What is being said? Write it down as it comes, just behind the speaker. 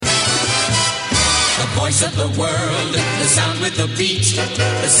voice of the world, the sound with the beat,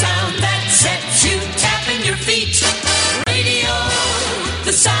 the sound that sets you tapping your feet. Radio,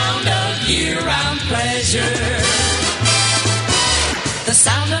 the sound of year-round pleasure. The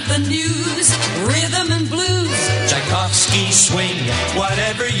sound of the news, rhythm and blues, Tchaikovsky swing,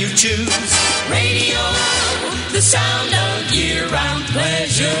 whatever you choose. Radio, the sound of year-round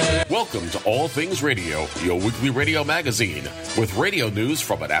pleasure. Welcome to All Things Radio, your weekly radio magazine, with radio news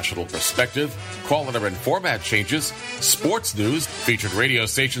from a national perspective, calendar and format changes, sports news, featured radio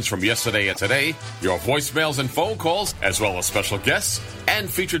stations from yesterday and today, your voicemails and phone calls, as well as special guests and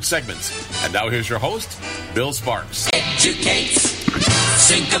featured segments. And now here's your host, Bill Sparks. Educates,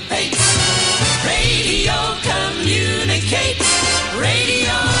 syncopates, radio communicates,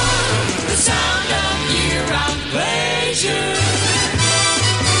 radio, the sound of year-round pleasure.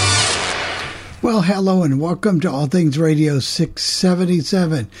 Well, hello and welcome to All Things Radio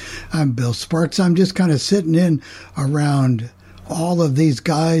 677. I'm Bill Sparks. I'm just kind of sitting in around all of these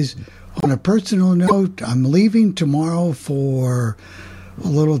guys. On a personal note, I'm leaving tomorrow for a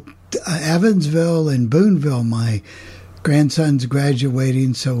little Evansville and Boonville. My grandson's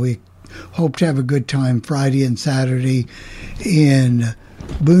graduating, so we hope to have a good time Friday and Saturday in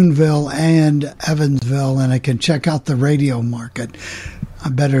Boonville and Evansville, and I can check out the radio market. I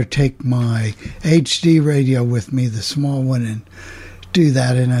better take my HD radio with me, the small one, and do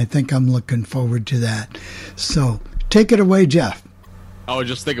that, and I think I'm looking forward to that. So, take it away, Jeff. I was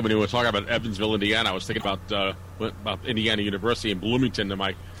just thinking when you were talking about Evansville, Indiana, I was thinking about Indiana University in Bloomington, and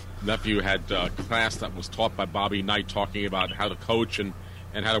my nephew had a class that was taught by Bobby Knight talking about how to coach and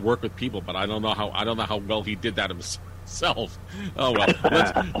how to work with people, but I don't know how well he did that himself. Oh well,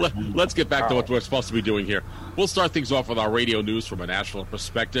 let's get back to what we're supposed to be doing here. We'll start things off with our radio news from a national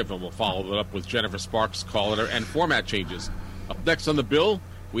perspective, and we'll follow it up with Jennifer Sparks' calendar and format changes. Up next on the bill,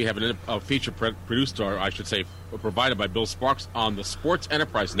 we have a feature produced, or I should say, provided by Bill Sparks on the Sports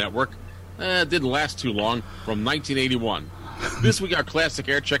Enterprise Network. It didn't last too long, from 1981. This week, our classic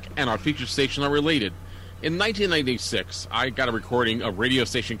aircheck and our feature station are related. In 1996, I got a recording of radio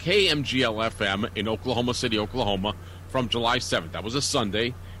station KMGL FM in Oklahoma City, Oklahoma, from July 7th. That was a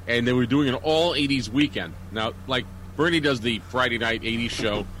Sunday, and they were doing an all-80s weekend. Now, like Bernie does the Friday night 80s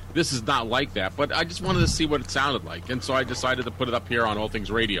show, this is not like that, but I just wanted to see what it sounded like, and so I decided to put it up here on All Things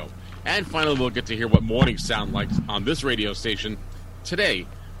Radio. And finally, we'll get to hear what mornings sound like on this radio station today.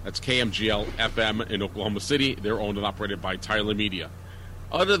 That's KMGL FM in Oklahoma City. They're owned and operated by Tyler Media.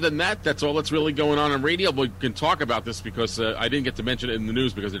 Other than that, that's all that's really going on radio. We can talk about this because I didn't get to mention it in the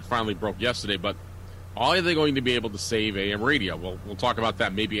news because it finally broke yesterday, but are they going to be able to save AM radio? Well, we'll talk about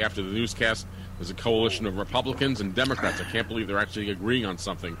that maybe after the newscast. There's a coalition of Republicans and Democrats. I can't believe they're actually agreeing on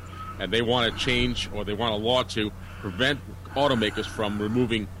something. And they want to change, or they want a law to prevent automakers from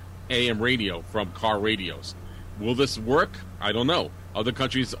removing AM radio from car radios. Will this work? I don't know. Other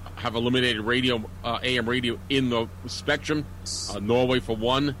countries have eliminated AM radio in the spectrum. Norway, for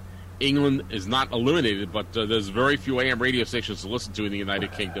one. England is not eliminated, but there's very few AM radio stations to listen to in the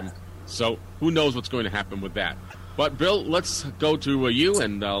United Kingdom. So who knows what's going to happen with that. But, Bill, let's go to you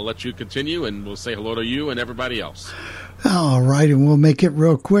and let you continue, and we'll say hello to you and everybody else. All right, and we'll make it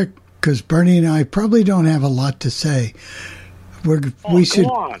real quick because Bernie and I probably don't have a lot to say. We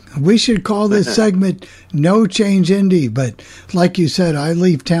should call this segment No Change Indy, but like you said, I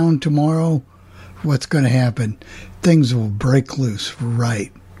leave town tomorrow. What's going to happen? Things will break loose.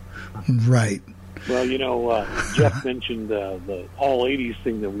 Right. Well, Jeff mentioned the all 80s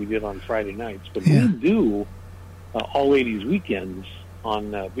thing that we did on Friday nights, but we do all 80s weekends on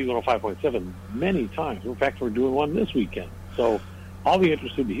B105.7 many times. In fact, we're doing one this weekend. So I'll be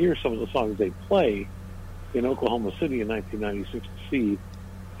interested to hear some of the songs they play in Oklahoma City in 1996 to see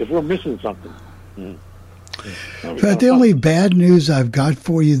if we're missing something. But the only bad news I've got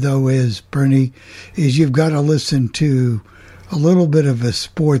for you, though, is, Bernie, is you've got to listen to a little bit of a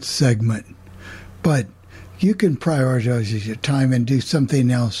sports segment. But you can prioritize your time and do something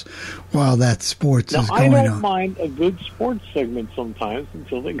else while that sports is going on. I don't mind a good sports segment sometimes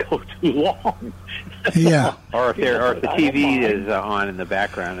until they go too long. Yeah. or if the TV is on in the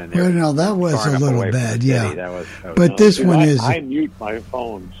background. And that was a little bad, yeah. That was but this one is... I mute my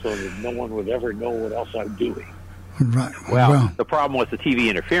phone so that no one would ever know what else I'm doing. Right. Well, the problem was the TV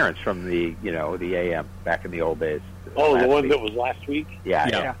interference from the AM back in the old days. Oh, the one that was last week?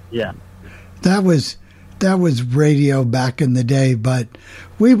 Yeah. That was radio back in the day, but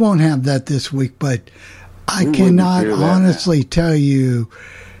we won't have that this week. But I cannot honestly tell you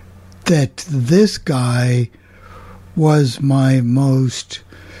that this guy was my most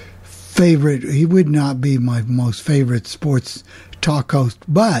favorite. He would not be my most favorite sports talk host,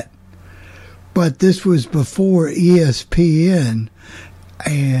 but but this was before ESPN,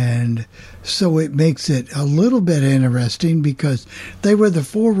 and so it makes it a little bit interesting because they were the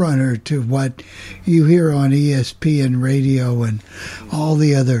forerunner to what you hear on ESPN radio and all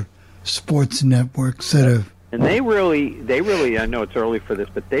the other sports networks that have. And they really, I know it's early for this,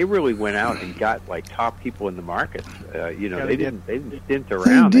 but they really went out and got like top people in the market. They didn't stint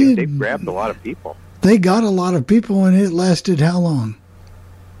around. They grabbed a lot of people. They got a lot of people, and it lasted how long?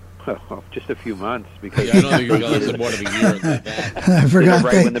 Oh, just a few months. Because I don't think it was more than a year like that. I forgot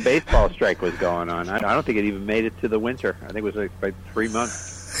right when the baseball strike was going on. I don't think it even made it to the winter. I think it was like 3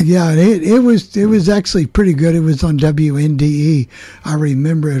 months. Yeah, it was actually pretty good. It was on WNDE. I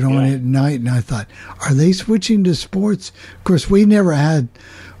remember it on at night, and I thought, are they switching to sports? Of course, we never had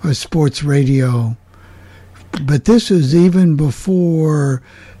a sports radio, but this was even before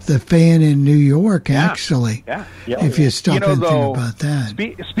the Fan in New York, actually. Yeah. If you stop and think about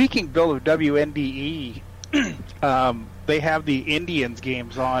that. Speaking, Bill, of WNDE, they have the Indians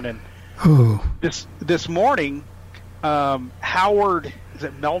games on, and this morning, Howard, is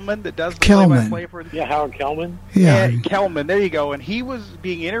it Melman that does the play-by-play for the... Yeah, Howard Kelman. Yeah, Kelman, there you go. And he was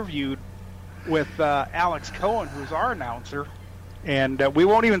being interviewed with Alex Cohen, who's our announcer, and we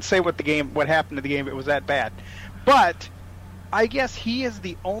won't even say what happened to the game. It was that bad. But I guess he is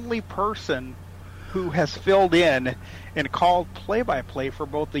the only person who has filled in and called play-by-play for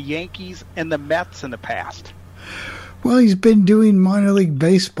both the Yankees and the Mets in the past. Well, he's been doing minor league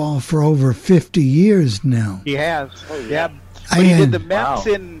baseball for over 50 years now. He has. Oh, yeah. But he did the Mets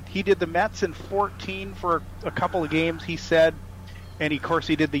he did the Mets in 14 for a couple of games, he said, and of course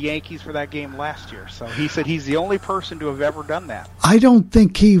he did the Yankees for that game last year. So he said he's the only person to have ever done that. I don't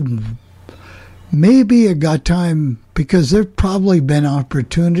think he maybe it got time because there've probably been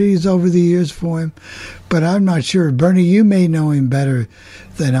opportunities over the years for him, but I'm not sure. Bernie, you may know him better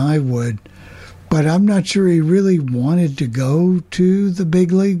than I would, but I'm not sure he really wanted to go to the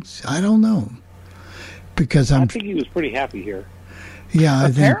big leagues. I don't know. Because I think he was pretty happy here. Yeah,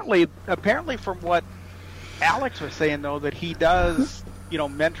 apparently from what Alex was saying, though, that he does,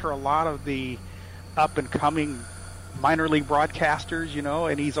 mentor a lot of the up and coming minor league broadcasters,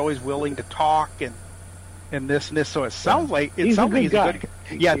 and he's always willing to talk and this and this. So it sounds like he's a good guy.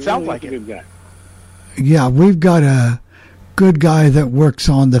 Yeah, it sounds like it. Good guy. Yeah, we've got a good guy that works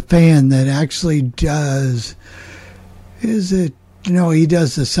on the Fan that actually does. Is it? He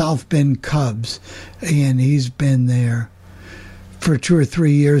does the South Bend Cubs, and he's been there for 2 or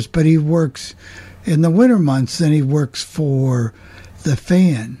 3 years, but he works in the winter months, and he works for the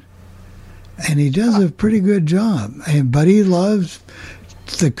Fan, and he does a pretty good job. But he loves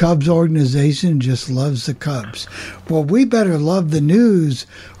the Cubs organization, just loves the Cubs. Well, we better love the news,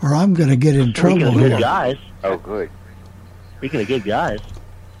 or I'm going to get in trouble Speaking of here. good guys. Oh, good. Speaking of good guys.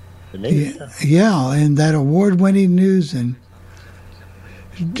 Yeah, and that award-winning news, and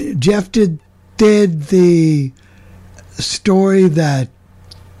Jeff did the story that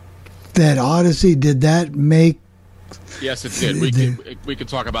Audacy, did that make? Yes, it did. We can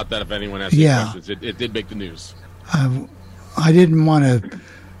talk about that if anyone has any questions. It did make the news. I didn't want to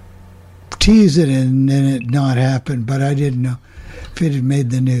tease it and then it not happen, but I didn't know if it had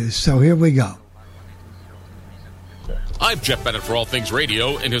made the news. So here we go. I'm Jeff Bennett for All Things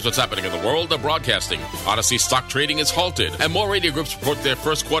Radio, and here's what's happening in the world of broadcasting. Audacy stock trading is halted, and more radio groups report their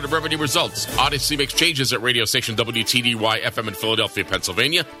first quarter revenue results. Audacy makes changes at radio station WTDY FM in Philadelphia,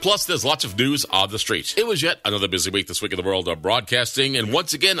 Pennsylvania. Plus, there's lots of news on the street. It was yet another busy week this week in the world of broadcasting, and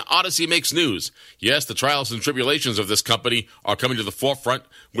once again, Audacy makes news. Yes, the trials and tribulations of this company are coming to the forefront,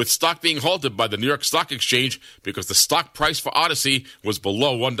 with stock being halted by the New York Stock Exchange because the stock price for Audacy was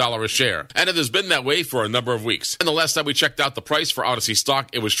below $1 a share. And it has been that way for a number of weeks. And the last time we checked out the price for Audacy stock,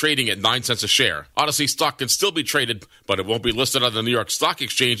 it was trading at 9 cents a share. Audacy stock can still be traded, but it won't be listed on the New York Stock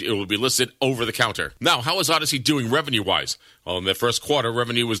Exchange. It will be listed over the counter. Now, how is Audacy doing revenue-wise? Well, in their first quarter,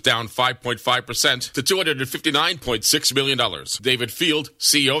 revenue was down 5.5% to $259.6 million. David Field,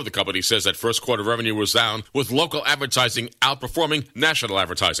 CEO of the company, says that first quarter revenue was down, with local advertising outperforming national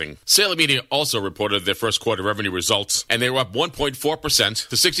advertising. Salem Media also reported their first quarter revenue results, and they were up 1.4%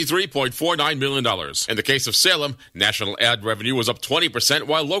 to $63.49 million. In the case of Salem, national ad revenue was up 20%,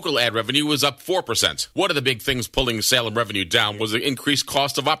 while local ad revenue was up 4%. One of the big things pulling Salem revenue down was the increased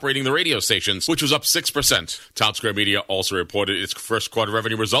cost of operating the radio stations, which was up 6%. Town Square Media also reported reported its first quarter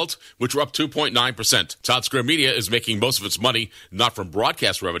revenue results, which were up 2.9%. Todd Square Media is making most of its money not from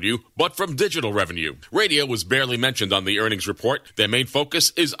broadcast revenue, but from digital revenue. Radio was barely mentioned on the earnings report. Their main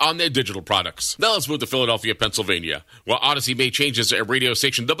focus is on their digital products. Now let's move to Philadelphia, Pennsylvania, where Audacy made changes at radio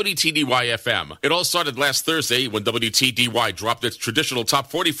station WTDY-FM. It all started last Thursday when WTDY dropped its traditional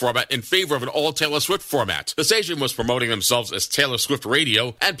Top 40 format in favor of an all-Taylor Swift format. The station was promoting themselves as Taylor Swift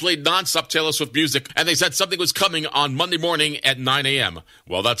Radio and played non-stop Taylor Swift music, and they said something was coming on Monday morning at 9 a.m.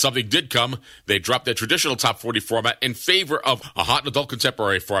 Well, that something did come. They dropped their traditional Top 40 format in favor of a hot adult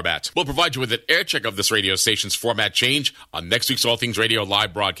contemporary format. We'll provide you with an air check of this radio station's format change on next week's All Things Radio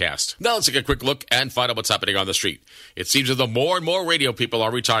live broadcast. Now let's take a quick look and find out what's happening on the street. It seems as though more and more radio people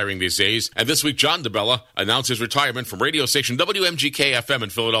are retiring these days, and this week John DeBella announced his retirement from radio station WMGK FM in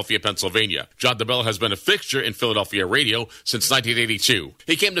Philadelphia, Pennsylvania. John DeBella has been a fixture in Philadelphia radio since 1982.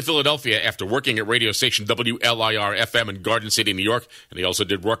 He came to Philadelphia after working at radio station WLIR FM in Garden City, New York, and he also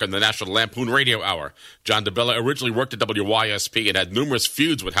did work on the National Lampoon Radio Hour. John DeBella originally worked at WYSP and had numerous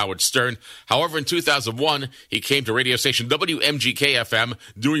feuds with Howard Stern. However, in 2001, he came to radio station WMGK FM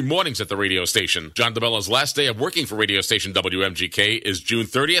doing mornings at the radio station. John DeBella's last day of working for radio station WMGK is June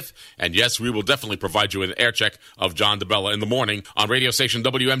 30th, and yes, we will definitely provide you an air check of John DeBella in the morning on radio station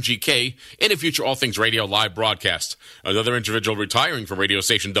WMGK in a future All Things Radio live broadcast. Another individual retiring from radio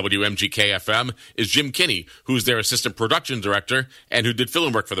station WMGK FM is Jim Kinney, who's their assistant production director and who did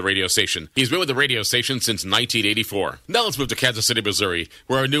film work for the radio station. He's been with the radio station since 1984. Now let's move to Kansas City, Missouri,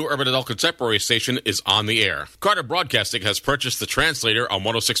 where a new urban adult contemporary station is on the air. Carter Broadcasting has purchased the translator on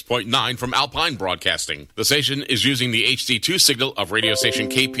 106.9 from Alpine Broadcasting. The station is using the HD2 signal of radio station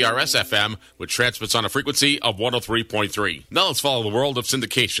KPRS FM, which transmits on a frequency of 103.3. Now let's follow the world of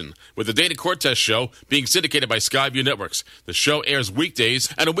syndication, with the Dana Cortez Show being syndicated by Skyview Networks. The show airs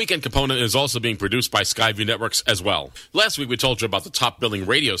weekdays, and a weekend component is also being produced by Skyview Networks as well. Last week we told you about the top billing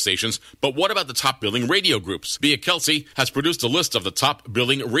radio stations, but what about the top billing radio groups? Bia Kelsey has produced a list of the top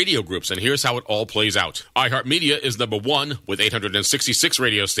billing radio groups, and here's how it all plays out. iHeartMedia is number 1 with 866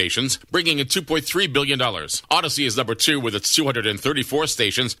 radio stations, bringing in $2.3 billion. Audacy is number 2 with its 234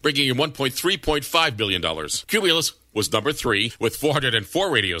 stations, bringing in $1.3 billion. Cumulus was number 3 with 404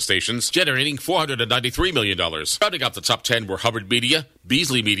 radio stations, generating $493 million. Rounding out the top 10 were Hubbard Media,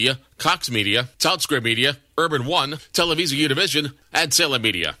 Beasley Media, Cox Media, Town Square Media, Urban One, Televisa Univision, and Salem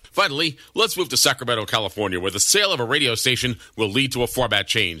Media. Finally, let's move to Sacramento, California, where the sale of a radio station will lead to a format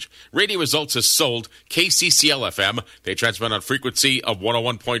change. Radio Results has sold KCCL-FM. They transmit on frequency of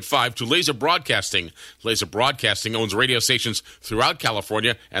 101.5 to Laser Broadcasting. Laser Broadcasting owns radio stations throughout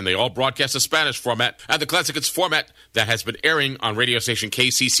California, and they all broadcast a Spanish format. And the Classic Hits format that has been airing on radio station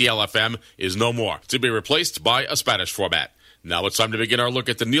KCCL-FM is no more, to be replaced by a Spanish format. Now it's time to begin our look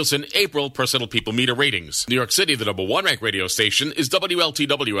at the Nielsen April Personal People Meter ratings. New York City, the number 1 ranked radio station is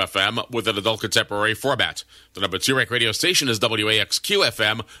WLTW-FM with an adult contemporary format. The number 2 ranked radio station is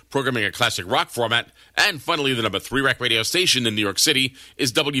WAXQ-FM, programming a classic rock format. And finally, the number 3 ranked radio station in New York City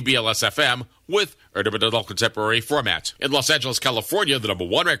is WBLS-FM with urban adult contemporary format. In Los Angeles, California, the number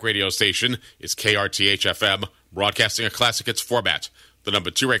 1 ranked radio station is KRTH-FM, broadcasting a classic hits format. The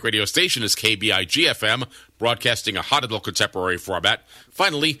number 2 ranked radio station is KBIG-FM, broadcasting a hot adult contemporary format.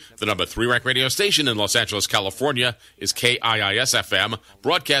 Finally, the number 3 ranked radio station in Los Angeles, California is KIIS-FM,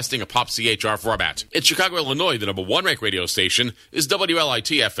 broadcasting a pop CHR format. In Chicago, Illinois, the number 1 ranked radio station is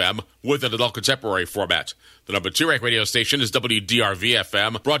WLIT-FM with an adult contemporary format. The number 2 ranked radio station is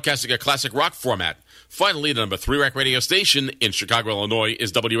WDRV-FM, broadcasting a classic rock format. Finally, the number 3 ranked radio station in Chicago, Illinois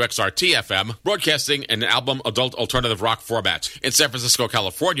is WXRT-FM, broadcasting an album adult alternative rock format. In San Francisco,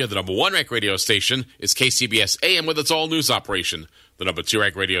 California, the number 1 ranked radio station is KCBS-AM with its all-news operation. The number 2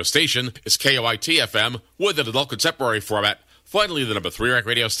 ranked radio station is KOIT-FM with an adult contemporary format. Finally, the number 3 ranked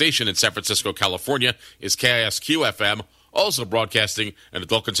radio station in San Francisco, California is KISQ-FM, also broadcasting an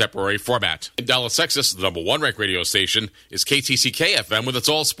adult contemporary format. In Dallas, Texas, the number 1 ranked radio station is KTCK-FM with its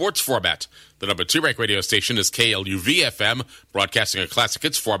all-sports format. The number 2 ranked radio station is KLUV-FM, broadcasting a classic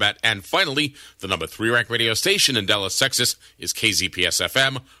hits format. And finally, the number 3 ranked radio station in Dallas, Texas is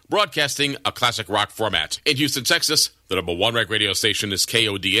KZPS-FM, broadcasting a classic rock format. In Houston, Texas, the number 1 ranked radio station is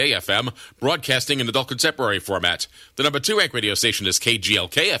KODA-FM, broadcasting an adult contemporary format. The number 2 ranked radio station is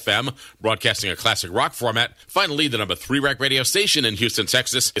KGLK-FM, broadcasting a classic rock format. Finally, the number 3 ranked radio station in Houston,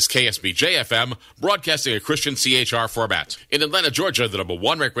 Texas is KSBJ-FM, broadcasting a Christian CHR format. In Atlanta, Georgia, the number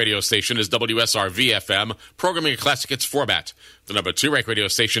 1 ranked radio station is WSRV-FM, programming a classic hits format. The number 2 ranked radio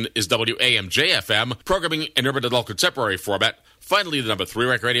station is WAMJ-FM, programming an urban adult contemporary format. Finally, the number 3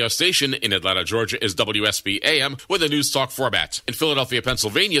 ranked radio station in Atlanta, Georgia is WSB AM with a news talk format. In Philadelphia,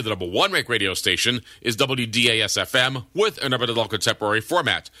 Pennsylvania, the number 1 ranked radio station is WDAS FM with an urban adult contemporary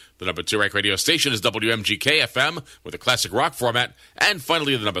format. The number 2 ranked radio station is WMGK FM with a classic rock format. And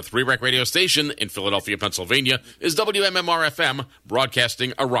finally, the number 3 ranked radio station in Philadelphia, Pennsylvania is WMMR FM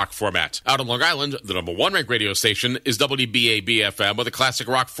broadcasting a rock format. Out on Long Island, the number 1 ranked radio station is WBAB FM with a classic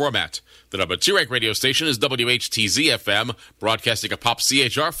rock format. The number 2 ranked radio station is WHTZ FM broadcasting a pop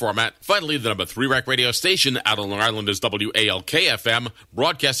CHR format. Finally, the number 3 ranked radio station out on Long Island is WALK FM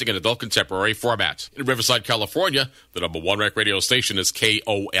broadcasting an adult contemporary format. In Riverside, California, the number 1 ranked radio station is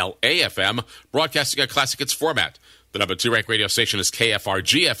KOLA FM broadcasting a classic hits format. The number 2 ranked radio station is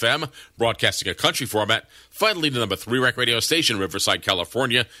KFRG FM, broadcasting a country format. Finally, the number 3 ranked radio station in Riverside,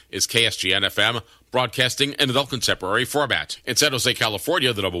 California is KSGN FM, broadcasting an adult contemporary format. In San Jose,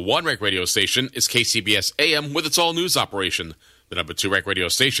 California, the number 1 ranked radio station is KCBS AM with its all-news operation. The number 2 ranked radio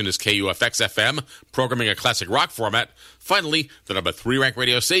station is KUFX FM, programming a classic rock format. Finally, the number 3 ranked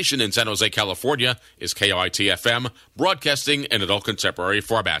radio station in San Jose, California is KOIT FM, broadcasting an adult contemporary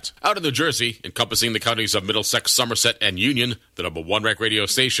format. Out in New Jersey, encompassing the counties of Middlesex, Somerset, and Union, the number 1 ranked radio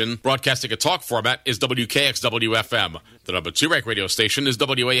station, broadcasting a talk format, is WKXW FM. The number 2 ranked radio station is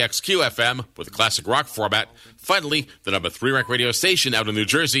WAXQ FM with a classic rock format. Finally, the number 3 ranked radio station out in New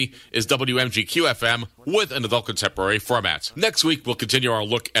Jersey is WMGQ FM with an adult contemporary format. Next week, we'll continue our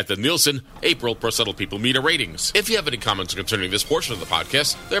look at the Nielsen April Per Settled People Meter ratings. If you have any comments concerning this portion of the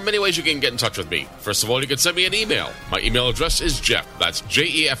podcast, there are many ways you can get in touch with me. First of all, you can send me an email. My email address is Jeff, that's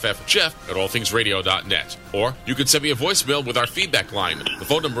Jeff, Jeff at allthingsradio.net. Or you can send me a voicemail with our feedback line. The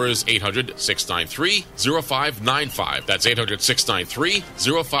phone number is 800-693-0595. That's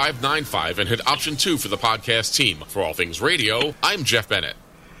 800-693-0595, and hit option 2 for the podcast team. For All Things Radio, I'm Jeff Bennett.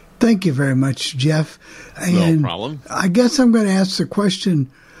 Thank you very much, Jeff. And no problem. I guess I'm going to ask the question,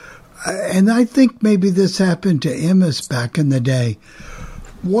 and I think maybe this happened to Emmis back in the day.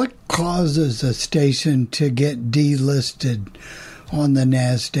 What causes a station to get delisted on the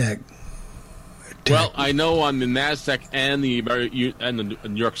NASDAQ? Well, I know on the NASDAQ and the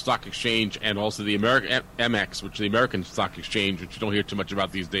New York Stock Exchange, and also the American MX, which is the American Stock Exchange, which you don't hear too much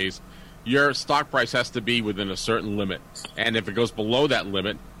about these days, your stock price has to be within a certain limit. And if it goes below that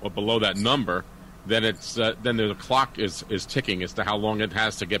limit or below that number, then it's then the clock is ticking as to how long it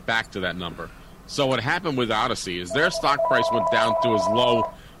has to get back to that number. So what happened with Audacy is their stock price went down to as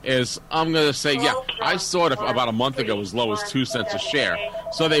low as, I'm going to say, I saw it about a month ago as low as 2 cents a share.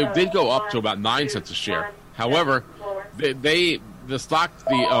 So they did go up to about 9 cents a share. However, the New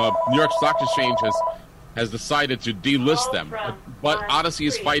York Stock Exchange has decided to delist them, but Audacy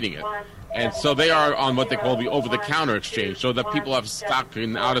is fighting it. And so they are on what they call the over-the-counter exchange, so that people have stock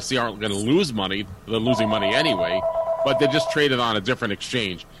in Audacy aren't going to lose money. They're losing money anyway, but they're just traded on a different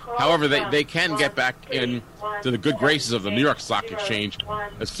exchange. However, they can get back in to the good graces of the New York Stock Exchange,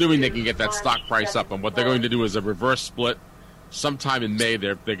 assuming they can get that stock price up. And what they're going to do is a reverse split. Sometime in May,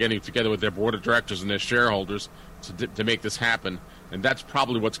 they're getting together with their board of directors and their shareholders to make this happen. And that's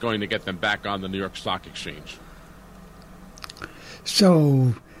probably what's going to get them back on the New York Stock Exchange.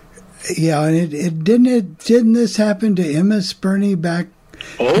 So, yeah, and didn't this happen to Emmis Bernie back?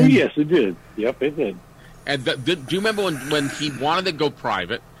 Oh, yes, it did. Yep, it did. And do you remember when he wanted to go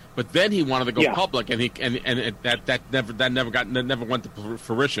private, but then he wanted to go public, and that never went to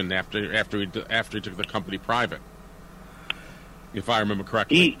fruition after he took the company private, if I remember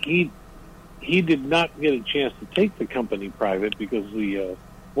correctly. He did not get a chance to take the company private because the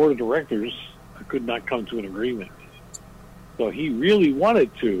board of directors could not come to an agreement. So he really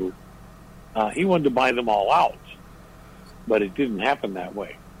wanted to. He wanted to buy them all out, but it didn't happen that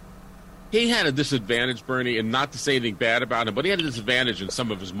way. He had a disadvantage, Bernie, and not to say anything bad about him, but he had a disadvantage in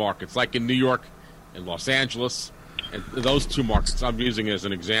some of his markets, like in New York and Los Angeles, and those two markets I'm using as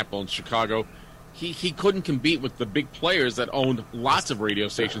an example. In Chicago, he couldn't compete with the big players that owned lots of radio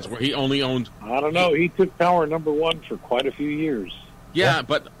stations where he only owned... I don't know. He took power number one for quite a few years. Yeah,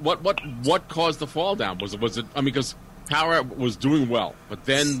 but what caused the fall down? Was it? I mean, because Power was doing well, but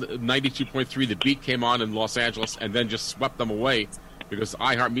then 92.3, the beat came on in Los Angeles and then just swept them away because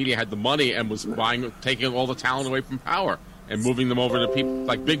iHeartMedia had the money and was taking all the talent away from Power and moving them over to people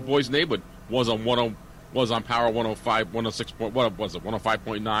like Big Boy's Neighborhood was on Power 105, 106. What was it?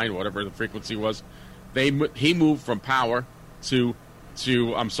 105.9, whatever the frequency was. He moved from Power to Power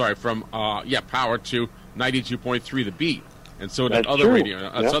to 92.3 the beat. And so did other radio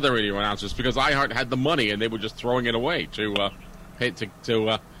announcers because iHeart had the money and they were just throwing it away to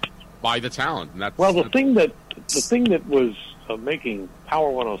buy the talent. And the thing that was making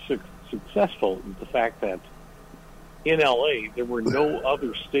Power 106 successful is the fact that in LA, there were no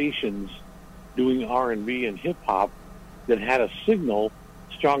other stations doing R&B and hip hop that had a signal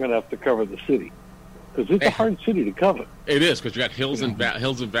strong enough to cover the city, because it's a hard city to cover. It is, because you got hills and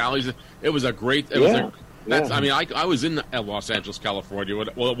valleys. It was a great. I mean, I was in Los Angeles, California.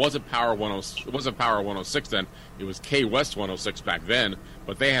 Well, it wasn't Power 106. It wasn't Power 106 then. It was K West 106 back then.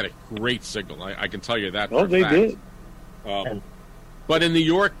 But they had a great signal. I can tell you that. Oh, they did. But in New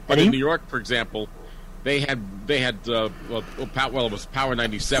York, for example, they had it was Power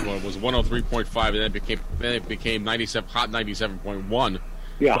 97. It was 103.5, and then it became 97 Hot 97.1.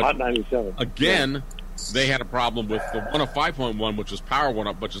 Yeah, Hot 97. Again. They had a problem with the 105.1, which was Power 1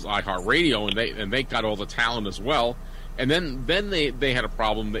 Up, which is iHeartRadio, and they got all the talent as well. And then they had a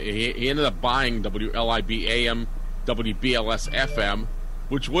problem. He ended up buying WLIB AM, WBLS FM,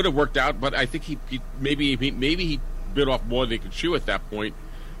 which would have worked out, but I think he maybe he bit off more than he could chew at that point,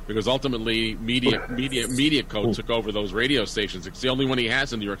 because ultimately Media Code took over those radio stations. It's the only one he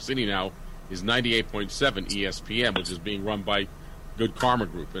has in New York City now is 98.7 ESPN, which is being run by Good Karma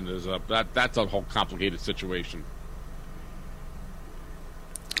Group, and that's a whole complicated situation.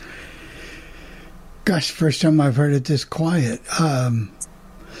 Gosh, first time I've heard it this quiet. And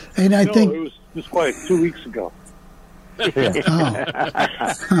I think it was this quiet 2 weeks ago.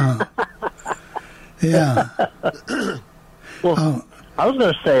 Yeah. Well, I was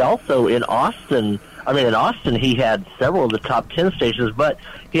going to say also in Austin, he had several of the top 10 stations, but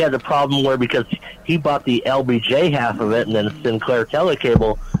he had the problem where, because he bought the LBJ half of it, and then Sinclair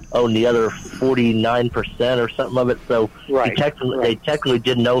Telecable owned the other 49% or something of it. So they technically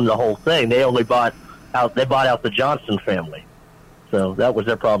didn't own the whole thing. They only bought out the Johnson family. So that was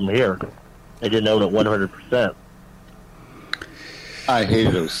their problem here. They didn't own it 100%. I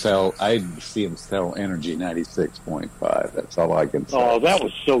hated him sell. I'd see him sell Energy 96.5. That's all I can say. Oh, that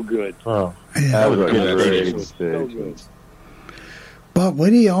was so good. Oh, that was a great station. But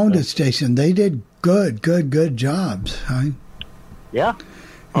when he owned a station, they did good jobs. Huh? Yeah.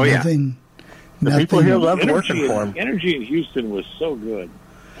 Oh, nothing, the people here loved working for him. Energy in Houston was so good.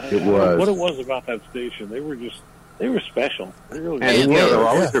 It was. What it was about that station, they were special. They really and they'll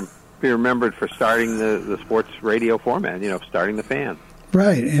always be remembered for starting the sports radio format, starting the fan.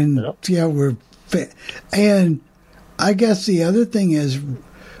 Right, and and I guess the other thing is,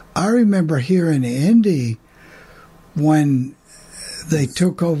 I remember here in Indy when they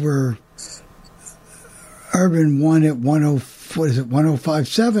took over Urban One at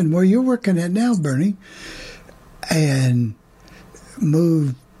 105.7, where you're working at now, Bernie, and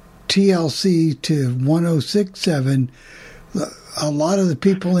moved TLC to 106.7. A lot of the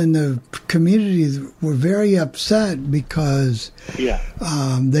people in the community were very upset because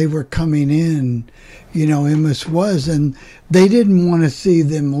they were coming in, Emmis was, and they didn't want to see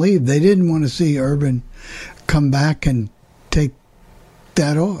them leave. They didn't want to see Urban come back and take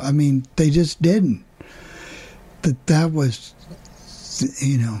that over. I mean, they just didn't. That was,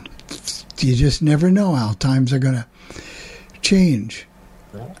 you just never know how times are going to change.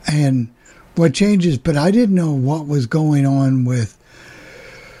 And what changes, but I didn't know what was going on with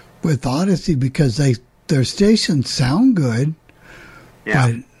Audacy, because their stations sound good.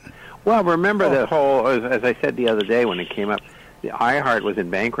 Yeah. Well, remember that whole, as I said the other day when it came up, the iHeart was in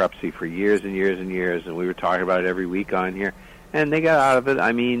bankruptcy for years and years and years, and we were talking about it every week on here. And they got out of it.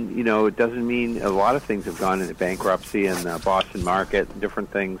 I mean, it doesn't mean a lot of things have gone into bankruptcy, and Boston Market and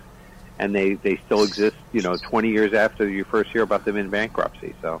different things, and they still exist, 20 years after you first hear about them in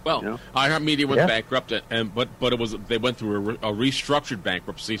bankruptcy. So, iHeartMedia went bankrupt, but they went through a restructured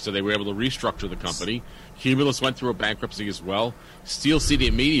bankruptcy, so they were able to restructure the company. Cumulus went through a bankruptcy as well. Steel City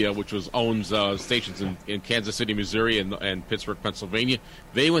Media, which owns stations in Kansas City, Missouri, and Pittsburgh, Pennsylvania,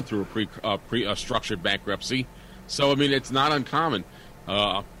 they went through a structured bankruptcy. So, I mean, it's not uncommon.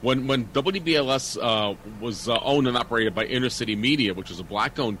 When WBLS was owned and operated by Inner City Media, which was a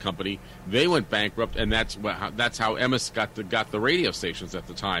black-owned company, they went bankrupt, and that's how Emmis got the radio stations at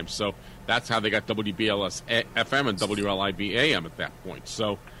the time. So that's how they got WBLS FM and WLIB AM at that point.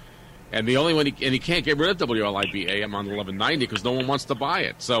 So, and the only one he can't get rid of WLIB AM on 1190 because no one wants to buy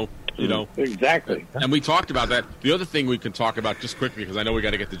it. So. Exactly. And we talked about that. The other thing we can talk about just quickly, because I know we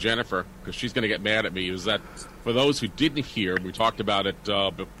got to get to Jennifer, because she's going to get mad at me, is that for those who didn't hear, we talked about it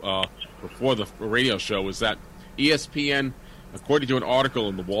before the radio show, is that ESPN, according to an article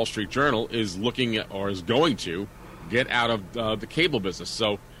in the Wall Street Journal, is looking at, or is going to get out of the cable business.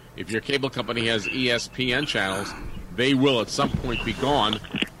 So if your cable company has ESPN channels, they will at some point be gone.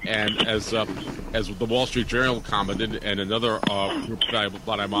 And as the Wall Street Journal commented, and another group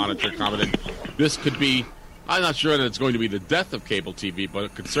that I monitor commented, this could be, I'm not sure that it's going to be the death of cable TV, but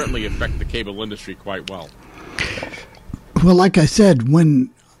it could certainly affect the cable industry quite well. Well, like I said, when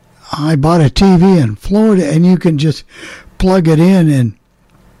I bought a TV in Florida, and you can just plug it in and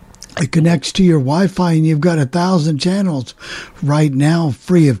it connects to your Wi-Fi, and you've got 1,000 channels right now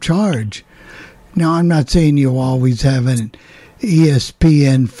free of charge. Now, I'm not saying you always have an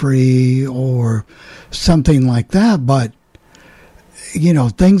ESPN free or something like that, but,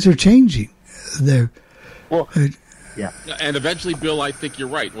 things are changing. Yeah. And eventually, Bill, I think you're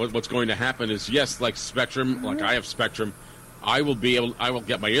right. What's going to happen is, yes, like Spectrum, like I have Spectrum, I will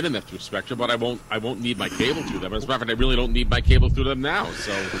get my internet through Spectrum, but I won't need my cable through them. As a matter of fact, I really don't need my cable through them now.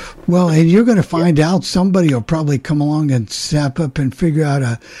 So, well, and you're going to find out somebody will probably come along and step up and figure out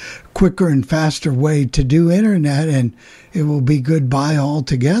a quicker and faster way to do internet, and it will be goodbye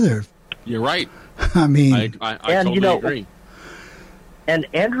altogether. You're right. I mean, I totally agree. And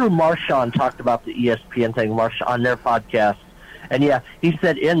Andrew Marchand talked about the ESPN thing on their podcast. And, he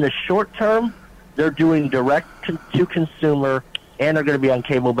said in the short term, they're doing direct-to-consumer, and they're going to be on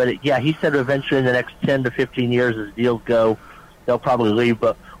cable. But, he said eventually in the next 10 to 15 years as deals go, they'll probably leave.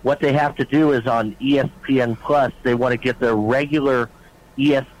 But what they have to do is on ESPN+, they want to get their regular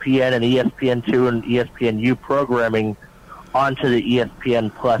ESPN and ESPN2 and ESPNU programming onto the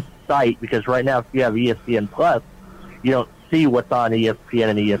ESPN+ site. Because right now, if you have ESPN+, you don't see what's on ESPN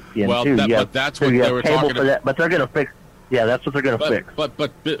and ESPN2. Well, but that's what they were talking about. But they're going to fix. Yeah, that's what they're going to fix. But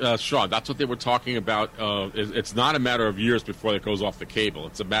Sean, that's what they were talking about. It's not a matter of years before it goes off the cable.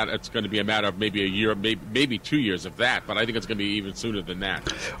 It's going to be a matter of maybe a year, maybe 2 years of that. But I think it's going to be even sooner than that.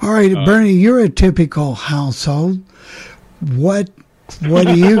 All right, Bernie, you're a typical household. What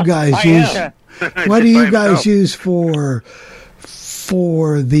do you guys use? What do you guys use for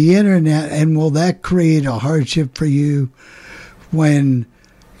the internet? And will that create a hardship for you when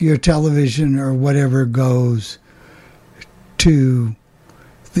your television or whatever goes to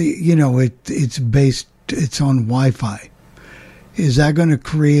the, it's on Wi-Fi? Is that going to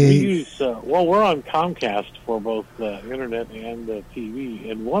create? We use, we're on Comcast for both the internet and the TV,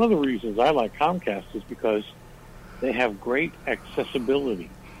 and one of the reasons I like Comcast is because they have great accessibility.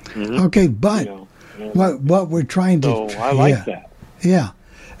 Mm-hmm. Okay, but what we're trying to, I like that. Yeah.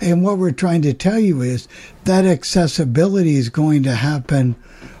 And what we're trying to tell you is that accessibility is going to happen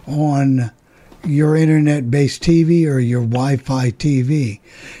on your internet-based TV or your Wi-Fi TV.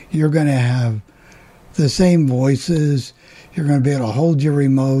 You're going to have the same voices. You're going to be able to hold your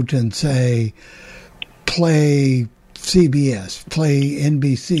remote and say, play CBS, play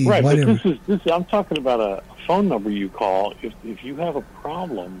NBC, right, whatever. But this is I'm talking about a phone number you call. If you have a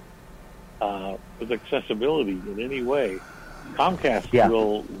problem with accessibility in any way, Comcast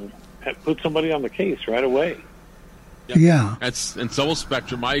will put somebody on the case right away. Yeah. And so will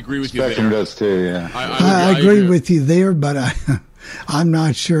Spectrum. I agree with you there. Spectrum does too, yeah. I agree with you there, but I'm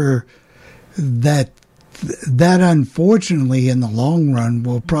not sure that unfortunately in the long run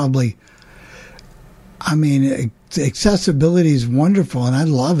will probably, accessibility is wonderful and I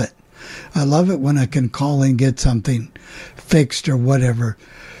love it. I love it when I can call and get something fixed or whatever,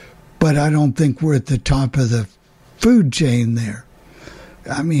 but I don't think we're at the top of the food chain there.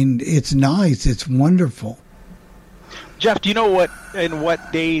 It's nice. It's wonderful. Jeff, do you know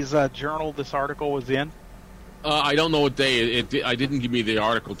what day's journal this article was in? I don't know what day. I didn't give me the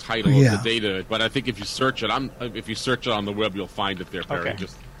article title of the date, but I think if you search it, if you search it on the web, you'll find it there, Perry. Okay.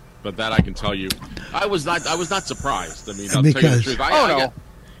 But that I can tell you. I was not surprised. I'll tell you the truth.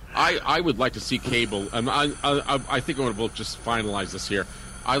 I would like to see cable, and I think we'll just finalize this here.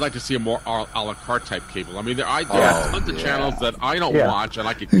 I'd like to see a more a la carte type cable. There are tons of channels that I don't watch and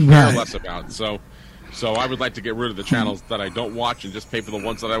I could care less about. So I would like to get rid of the channels that I don't watch and just pay for the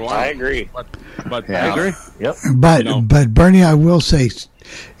ones that I watch. I agree. But I agree. Yep. But Bernie, I will say,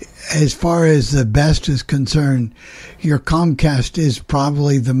 as far as the best is concerned, your Comcast is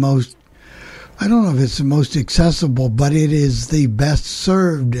probably the most. I don't know if it's the most accessible, but it is the best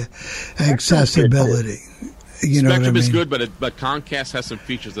served accessibility. Spectrum is good, but Comcast has some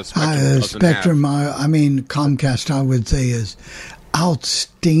features that Spectrum doesn't have. Comcast, I would say, is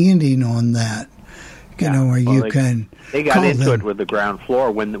outstanding on that. Where you can. They got into it with the ground floor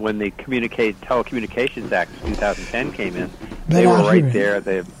when the Telecommunications Act of 2010 came in. They were right there.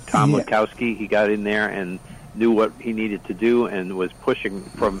 Tom Lukowski, he got in there and knew what he needed to do and was pushing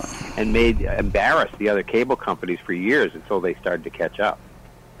and embarrassed the other cable companies for years until they started to catch up.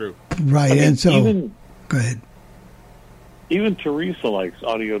 True. Right, and so go ahead. Even Teresa likes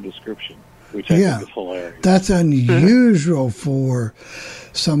audio description, which I think is hilarious. That's unusual for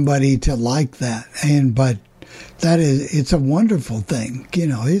somebody to like that, but it's a wonderful thing.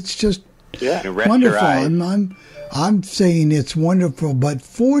 It's just wonderful. I'm saying it's wonderful, but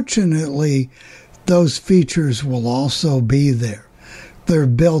fortunately, those features will also be there. They're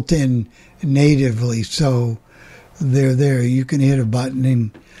built in natively, so they're there. You can hit a button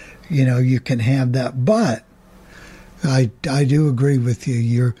and, you can have that. But I do agree with you.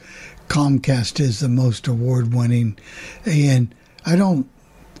 Your Comcast is the most award-winning. And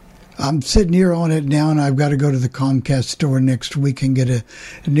I'm sitting here on it now, and I've got to go to the Comcast store next week and get a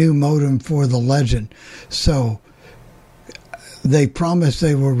new modem for the Legend. So they promise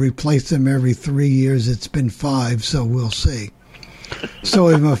they will replace them every 3 years. It's been 5, so we'll see. So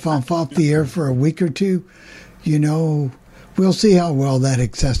if I'm off the air for a week or two, we'll see how well that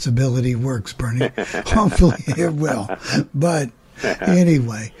accessibility works, Bernie. Hopefully it will. But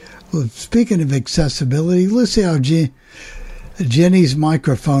anyway, speaking of accessibility, let's see how Jenny's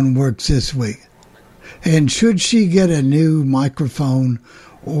microphone works this week. And should she get a new microphone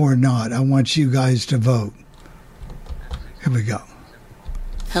or not? I want you guys to vote. Here we go.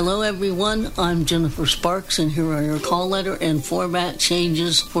 Hello, everyone. I'm Jennifer Sparks, and here are your call letter and format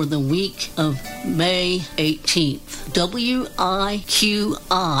changes for the week of May 18th. WIQI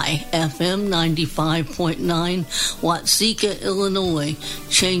FM 95.9, Watseka, Illinois,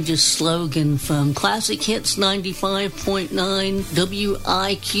 changes slogan from Classic Hits 95.9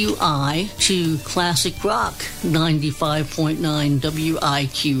 WIQI to Classic Rock 95.9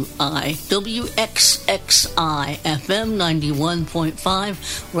 WIQI. WXXI FM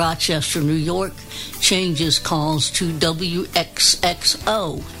 91.5, Rochester, New York, changes calls to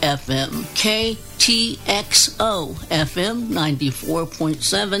WXXO FM. KTXO FM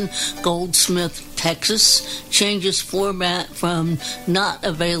 94.7, Goldsmith, Texas, changes format from not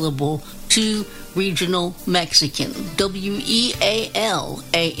available to Regional Mexican. WEAL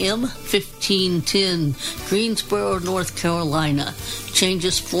AM 1510, Greensboro, North Carolina,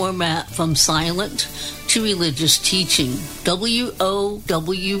 changes format from silent to religious teaching. WOWQ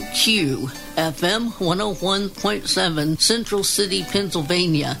FM 101.7, Central City,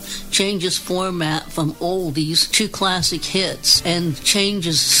 Pennsylvania, changes format from oldies to classic hits and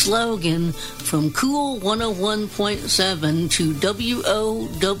changes slogan from Cool 101.7 to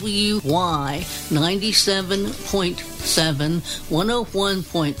WOWY 97.7,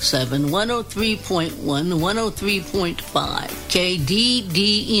 101.7, 103.1, 103.5.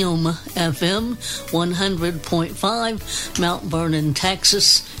 KDDM FM 100.5, Mount Vernon,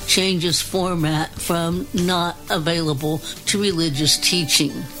 Texas, changes format from not available to religious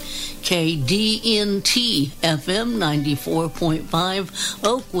teaching. KDNT FM 94.5,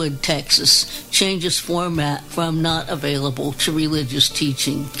 Oakwood, Texas, changes format from not available to religious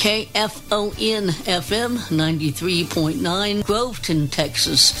teaching. KFON FM 93.9, Groveton,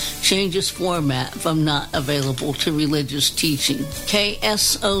 Texas, changes format from not available to religious teaching.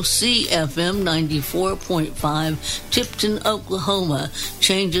 KSOC FM 94.5, Tipton, Oklahoma,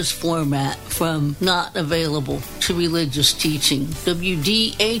 changes format from not available to religious teaching.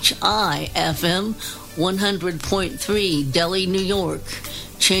 WDHI FM 100.3, Delhi, New York,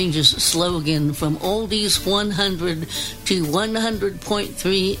 changes slogan from Oldies 100 to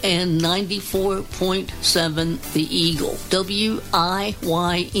 100.3 and 94.7 The Eagle. WIYN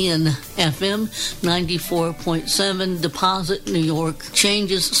FM 94.7 Deposit, New York,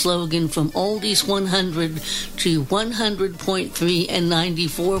 changes slogan from Oldies 100 to 100.3 and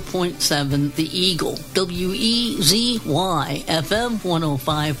 94.7 The Eagle. WEZY FM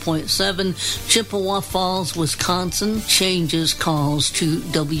 105.7 Chippewa Falls, Wisconsin, changes calls to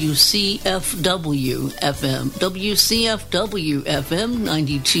WCFW FM. WCFW FM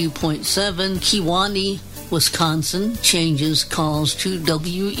 92.7 Kewanee, Wisconsin, changes calls to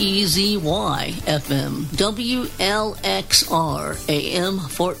WEZY FM. WLXR AM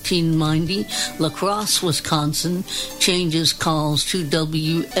 1490 La Crosse, Wisconsin, changes calls to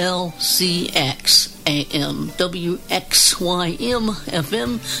WLCX AM. WXYM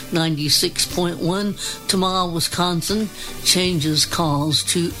FM 96.1 Tama, Wisconsin, changes calls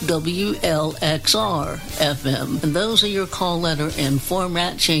to WLXR FM. And those are your call letter and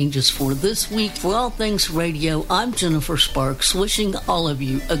format changes for this week. For All Things Radio, I'm Jennifer Sparks, wishing all of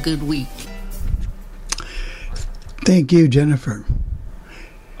you a good week. Thank you, Jennifer.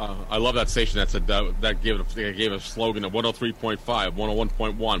 I love that station that said that gave a slogan of 103.5,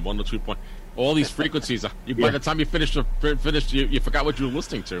 101.1, 102. All these frequencies. By the time you finished, you forgot what you were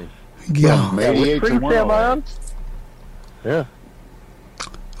listening to. Yeah. Yeah.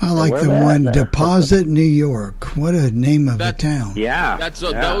 I like the one, Deposit, New York. What a name of a town. Yeah.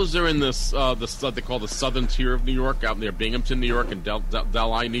 Those are in this they call the southern tier of New York, out near Binghamton, New York, and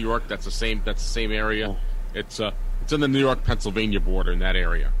Delhi, New York. That's the same area. It's in the New York, Pennsylvania border in that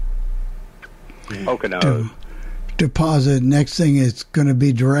area. Poconos. deposit. Next thing is going to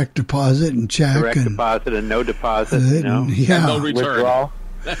be direct deposit and check. Direct deposit and no deposit. Yeah. And no return. Withdrawal.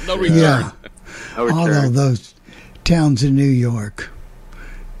 No return. Yeah. No return. All of those towns in New York.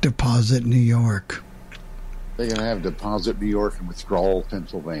 Deposit New York. They're going to have deposit New York and withdrawal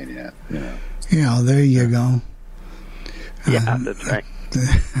Pennsylvania. Yeah, there you go. Yeah, that's right.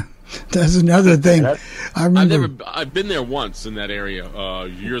 That's another thing. I remember. I've been there once in that area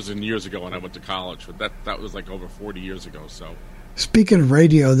years and years ago when I went to college, but that was like over 40 years ago. So, speaking of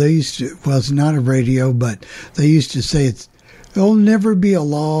radio, they used to. Well, it's not a radio, but they used to say there'll never be a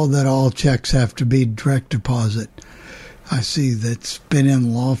law that all checks have to be direct deposit. I see that's been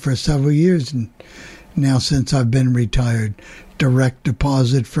in law for several years now since I've been retired. Direct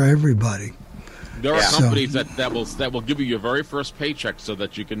deposit for everybody. There are companies that will give you your very first paycheck so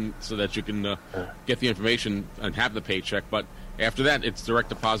that you can get the information and have the paycheck. But after that, it's direct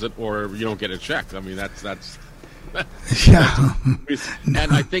deposit or you don't get a check. I mean, that's yeah.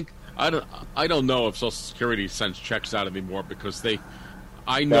 And I think I don't know if Social Security sends checks out anymore because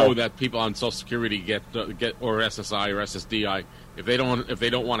I know that people on Social Security get or SSI or SSDI if they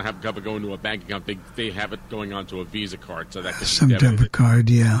don't want to have it go into a bank account, they have it going onto a Visa card so that can some debit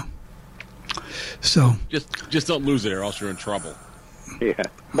card, yeah. So just don't lose it or else you're in trouble. Yeah.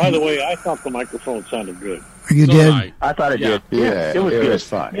 By the way, I thought the microphone sounded good. You did? I thought it did. Yeah, it was good. It was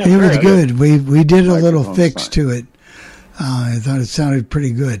fine. Yeah, it was good. We did a little fix to it. I thought it sounded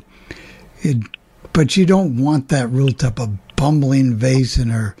pretty good. But you don't want that real type of bumbling bass in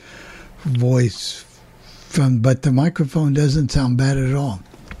her voice. But the microphone doesn't sound bad at all.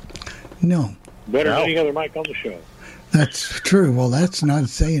 No. Better than any other mic on the show. That's true. Well, that's not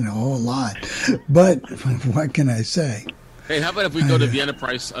saying a whole lot. But what can I say? Hey, how about if we go to the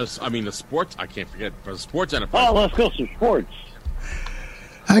Enterprise, the sports, I can't forget, the sports Enterprise. Oh, let's go some sports.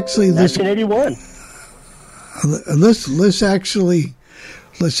 Actually, 1981.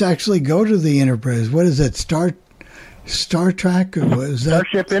 Let's actually go to the Enterprise. What is that, Star Trek? Or what is that?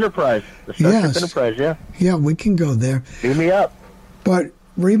 Starship Enterprise. The Starship Enterprise, yeah. Yeah, we can go there. Beam me up. But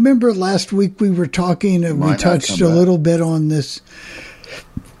remember last week we were talking and we touched a little bit on this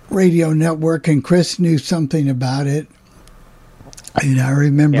radio network and Chris knew something about it. And I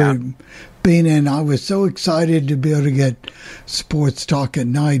remember being in, I was so excited to be able to get sports talk at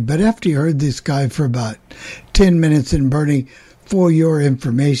night. But after you heard this guy for about 10 minutes, and Bernie, for your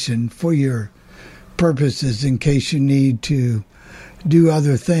information, for your purposes, in case you need to do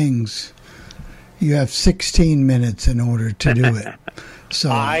other things, you have 16 minutes in order to do it. So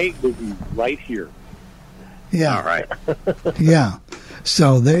I will be right here. Yeah. All right. Yeah.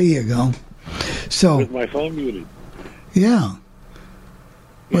 So there you go. So with my phone muted. Yeah.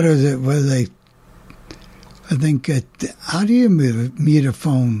 What is it? Were they? I think. How do you mute a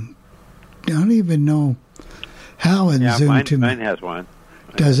phone? I don't even know how in Zoom. Mine has one.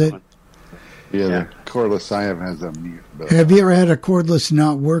 Does it? Yeah, the cordless I have has a mute. Have you ever had a cordless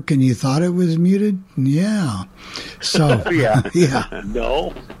not work and you thought it was muted? Yeah. So yeah.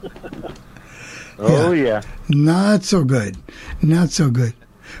 No. Oh yeah. Not so good. Not so good.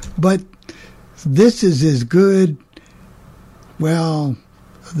 But this is as good. Well,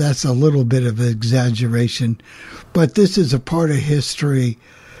 that's a little bit of exaggeration, but this is a part of history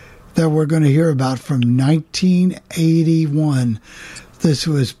that we're going to hear about from 1981. This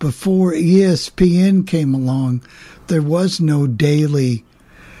was before ESPN came along. There was no daily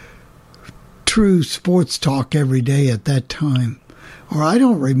true sports talk every day at that time. Or I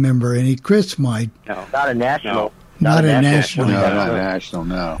don't remember any. Chris might. No, not a national. No. Not a national. No, not national,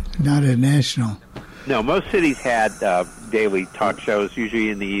 no. Not a national. No, most cities had daily talk shows, usually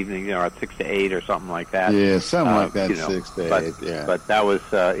in the evening, at 6 to 8 or something like that. Yeah, something like that, 6 to 8, yeah. But that was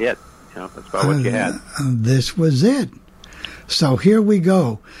it. That's about what you had. This was it. So here we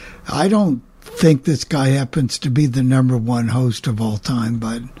go. I don't think this guy happens to be the number one host of all time,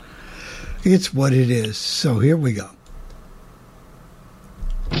 but it's what it is. So here we go.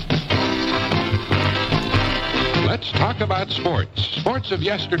 Let's talk about sports. Sports of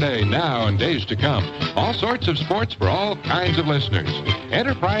yesterday, now, and days to come. All sorts of sports for all kinds of listeners.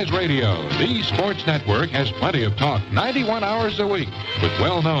 Enterprise Radio, the sports network, has plenty of talk 91 hours a week with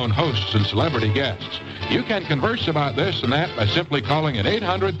well-known hosts and celebrity guests. You can converse about this and that by simply calling an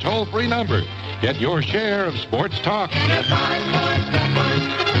 800 toll-free number. Get your share of sports talk. Enterprise Sports Network.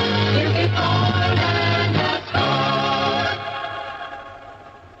 It's more than a score.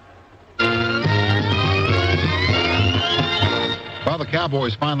 While the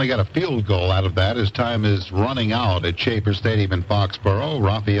Cowboys finally got a field goal out of that as time is running out at Schaefer Stadium in Foxborough.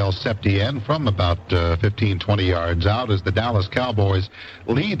 Rafael Septien from about 15, 20 yards out as the Dallas Cowboys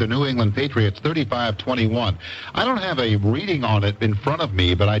lead the New England Patriots 35-21. I don't have a reading on it in front of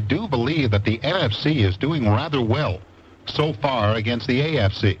me, but I do believe that the NFC is doing rather well so far against the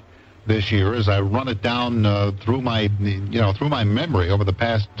AFC this year as I run it down through my memory over the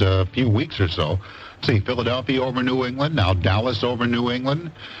past few weeks or so. See, Philadelphia over New England, now Dallas over New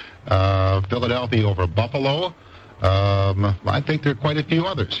England, Philadelphia over Buffalo. I think there are quite a few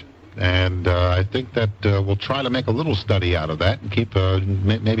others. And I think that we'll try to make a little study out of that and keep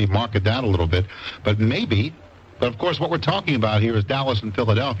maybe mark it down a little bit. But of course, what we're talking about here is Dallas and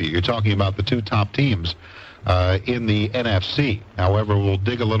Philadelphia. You're talking about the two top teams in the NFC. However, we'll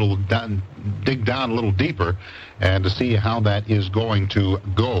dig down a little deeper and to see how that is going to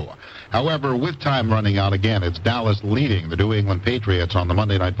go. However, with time running out again, it's Dallas leading the New England Patriots on the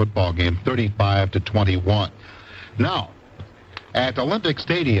Monday Night Football game 35-21. Now, at Olympic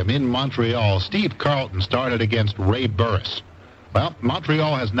Stadium in Montreal, Steve Carlton started against Ray Burris. Well,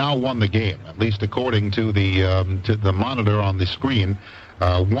 Montreal has now won the game, at least according to the monitor on the screen,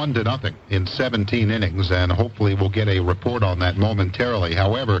 1-0 in 17 innings, and hopefully we'll get a report on that momentarily.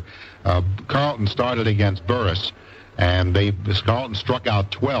 However, Carlton started against Burris, and Carlton struck out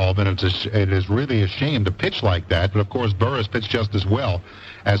 12, and it is really a shame to pitch like that. But of course, Burris pitched just as well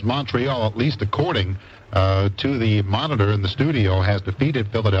as Montreal, at least according to the monitor in the studio, has defeated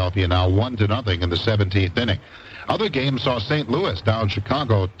Philadelphia now 1-0 in the 17th inning. Other games saw St. Louis down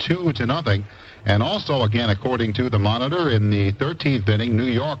Chicago 2-0. And also, again, according to the monitor, in the 13th inning, New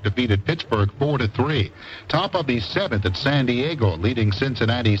York defeated Pittsburgh 4-3. Top of the 7th at San Diego, leading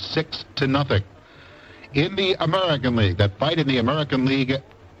Cincinnati 6-0. In the American League, that fight in the American League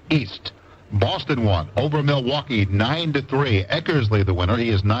East, Boston won over Milwaukee 9-3. Eckersley the winner. He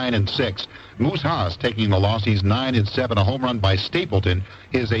is 9-6. Moose Haas taking the loss. He's 9-7. A home run by Stapleton,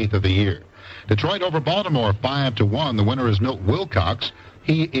 his 8th of the year. Detroit over Baltimore 5-1. The winner is Milt Wilcox.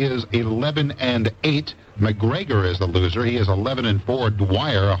 He is 11-8. McGregor is the loser. He is 11-4.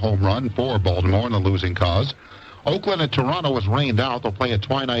 Dwyer, a home run for Baltimore in the losing cause. Oakland at Toronto was rained out. They'll play a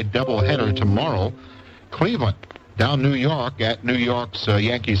twilight doubleheader tomorrow. Cleveland down New York at New York's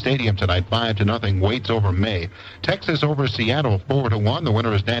Yankee Stadium tonight, 5-0. Waits over May. Texas over Seattle 4-1. The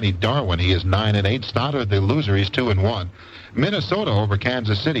winner is Danny Darwin. He is 9-8. Stoddard the loser. He's 2-1. Minnesota over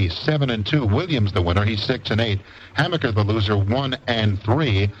Kansas City 7-2. Williams the winner. He's 6-8. Hammaker the loser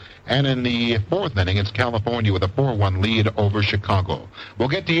 1-3. And in the 4th inning, it's California with a 4-1 lead over Chicago. We'll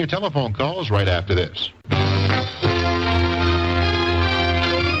get to your telephone calls right after this.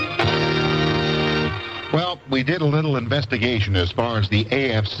 Well, we did a little investigation as far as the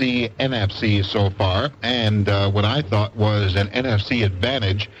AFC, NFC so far, and what I thought was an NFC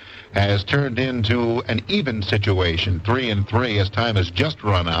advantage has turned into an even situation, 3-3, as time has just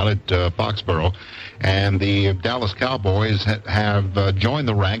run out at Foxborough, and the Dallas Cowboys have joined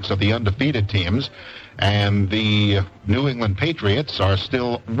the ranks of the undefeated teams, and the New England Patriots are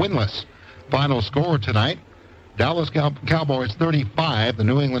still winless. Final score tonight, Dallas Cowboys 35, the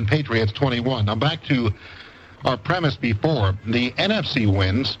New England Patriots 21. Now back to our premise before. The NFC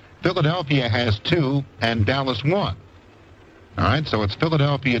wins. Philadelphia has 2 and Dallas 1. All right, so it's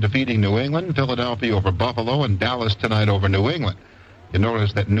Philadelphia defeating New England, Philadelphia over Buffalo, and Dallas tonight over New England. You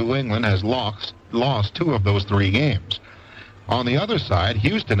notice that New England has lost 2 of those 3 games. On the other side,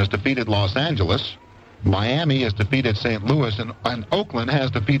 Houston has defeated Los Angeles, Miami has defeated St. Louis, and Oakland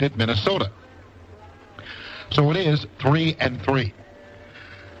has defeated Minnesota. So it is 3-3.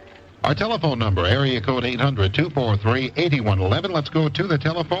 Our telephone number, area code 800-243-8111. Let's go to the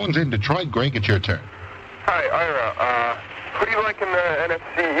telephones in Detroit. Greg, it's your turn. Hi, Ira. Who do you like in the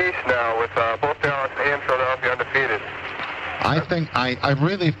NFC East now with both Dallas and Philadelphia undefeated? I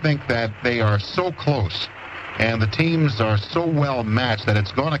really think that they are so close, and the teams are so well matched that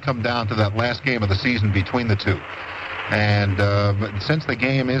it's going to come down to that last game of the season between the two. And since the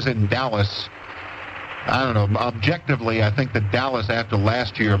game is in Dallas, I don't know, objectively, I think that Dallas, after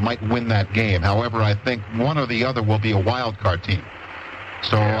last year, might win that game. However, I think one or the other will be a wild card team.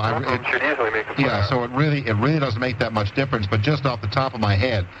 So it should easily make a playoff. Yeah, so it really doesn't make that much difference. But just off the top of my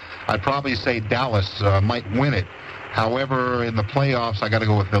head, I'd probably say Dallas might win it. However, in the playoffs, I got to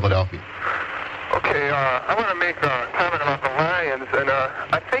go with Philadelphia. Okay, I want to make a comment about the Lions, and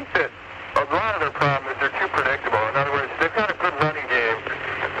I think that a lot of their problem is they're too predictable. In other words, they've got a good running game,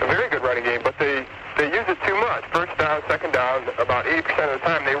 a very good running game, but they use it too much. First down, second down, about 80% of the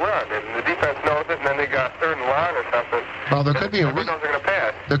time they run, and the defense knows it, and then they got 3rd and long or something. Well, there could be a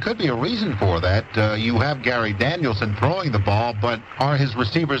there could be a reason for that. You have Gary Danielson throwing the ball, but are his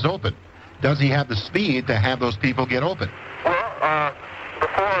receivers open? Does he have the speed to have those people get open? Well,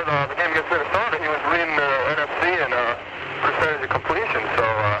 before the game against Minnesota, he was leading the NFC in percentage of completion. So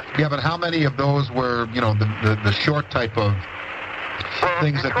yeah, but how many of those were, the short type of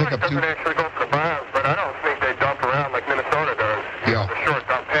things that pick up two? Detroit doesn't actually go for the miles, but I don't think they dump around like Minnesota does. Yeah. The short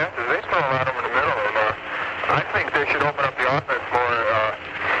dump passes, they throw a lot over the middle, and I think they should open up the offense more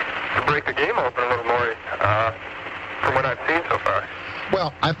to break the game open a little more from what I've seen so far.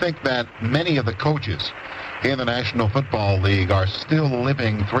 Well, I think that many of the coaches in the National Football League are still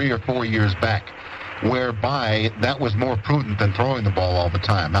living 3 or 4 years back, whereby that was more prudent than throwing the ball all the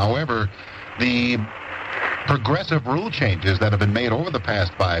time. However, the progressive rule changes that have been made over the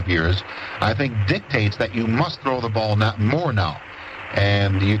past 5 years, I think dictates that you must throw the ball more now.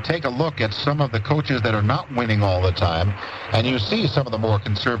 And you take a look at some of the coaches that are not winning all the time, and you see some of the more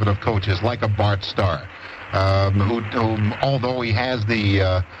conservative coaches like a Bart Starr, who although he has he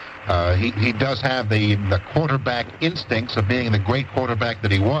does have the quarterback instincts of being the great quarterback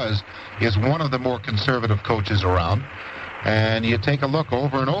that he was, is one of the more conservative coaches around. And you take a look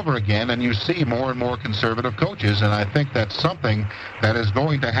over and over again, and you see more and more conservative coaches, and I think that's something that is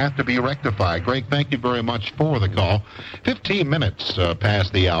going to have to be rectified. Greg, thank you very much for the call. 15 minutes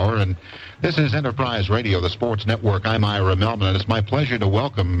past the hour, and this is Enterprise Radio, the sports network. I'm Ira Melvin, and it's my pleasure to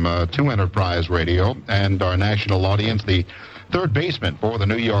welcome to Enterprise Radio and our national audience the third baseman for the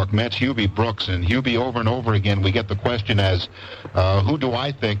New York Mets, Hubie Brooks. And Hubie, over and over again, we get the question as, who do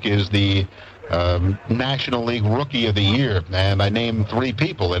I think is the National League Rookie of the Year? And I named 3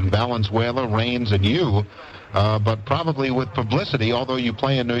 people, in Valenzuela, Raines, and you. But probably with publicity, although you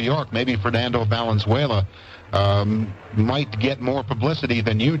play in New York, maybe Fernando Valenzuela might get more publicity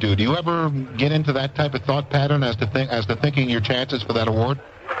than you do. Do you ever get into that type of thought pattern as to thinking your chances for that award?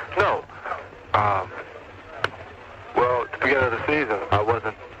 No. Well, at the beginning of the season, I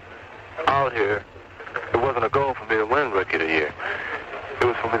wasn't out here. It wasn't a goal for me to win Rookie of the Year. It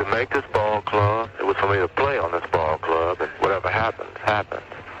was for me to make this ball club. It was for me to play on this ball club, and whatever happens, happens.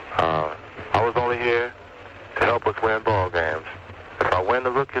 I was only here to help us win ball games. If I win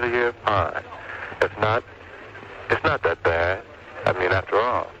the Rookie of the Year, fine. If not, it's not that bad. I mean, after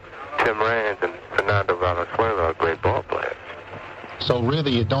all, Tim Raines and Fernando Valenzuela are great ball players. So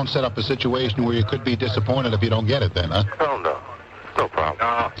really, you don't set up a situation where you could be disappointed if you don't get it then, huh? Oh, no. No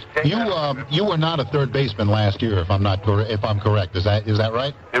problem. You were not a third baseman last year, if I'm correct. Is that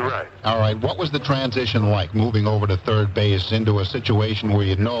right? You're right. All right. What was the transition like, moving over to third base into a situation where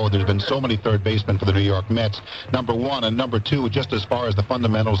there's been so many third basemen for the New York Mets? Number one, and number two, just as far as the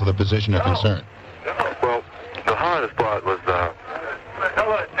fundamentals of the position are concerned. Well, the hardest part was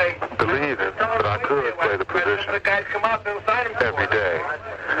believing that I could play the position every day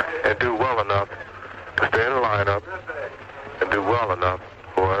and do well enough to stay in the lineup and do well enough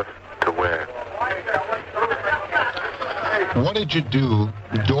for us to win. What did you do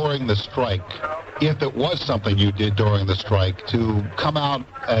during the strike, if it was something you did during the strike, to come out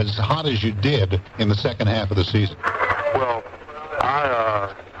as hot as you did in the second half of the season? Well,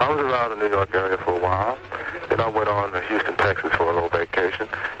 I was around the New York area for a while. Then I went on to Houston, Texas for a little vacation.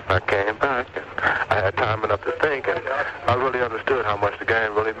 I came back, and I had time enough to think, and I really understood how much the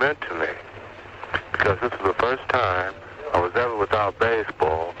game really meant to me. Because this was the first time I was ever without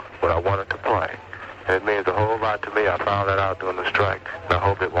baseball when I wanted to play. And it means a whole lot to me. I found that out during the strike, and I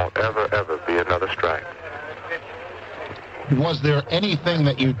hope it won't ever, ever be another strike. Was there anything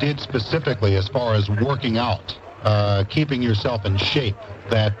that you did specifically as far as working out, keeping yourself in shape,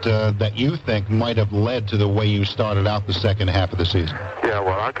 that you think might have led to the way you started out the second half of the season? Yeah,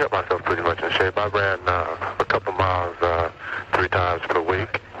 well, I kept myself pretty much in shape. I ran a couple miles 3 times per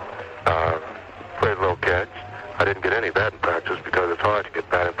week, played a little catch. I didn't get any batting practice because it's hard to get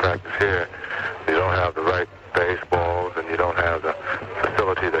batting practice here. You don't have the right baseballs, and you don't have the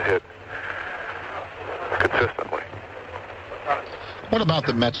facility to hit consistently. What about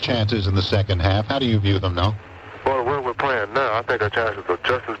the Mets' chances in the second half? How do you view them now? Well, where we're playing now, I think our chances are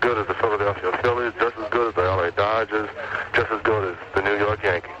just as good as the Philadelphia Phillies, just as good as the LA Dodgers, just as good as the New York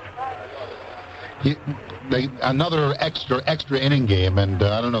Yankees. Another extra inning game, and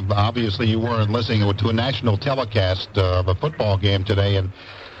I don't know, obviously you weren't listening to a national telecast of a football game today, and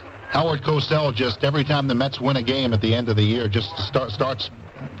Howard Cosell, just every time the Mets win a game at the end of the year, just starts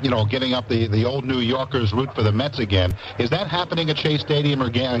getting up the old New Yorkers root for the Mets again. Is that happening at Shea Stadium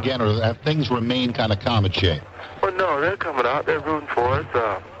again, or have things remain kind of calm at Shea? Well, no, they're coming out. They're rooting for us.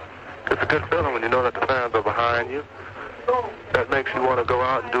 It's a good feeling when you know that the fans are behind you. That makes you want to go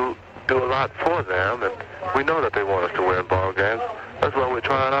out and do a lot for them, and we know that they want us to win ball games. That's why we're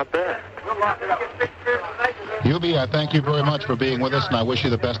trying our best. Hubie, I thank you very much for being with us, and I wish you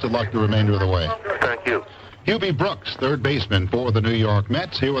the best of luck the remainder of the way. Thank you. Hubie Brooks, third baseman for the New York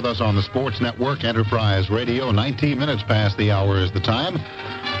Mets, here with us on the Sports Network, Enterprise Radio. 19 minutes past the hour is the time.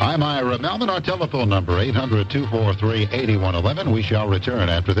 I'm Ira Melvin. Our telephone number, 800-243-8111. We shall return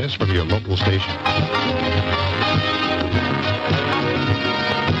after this from your local station.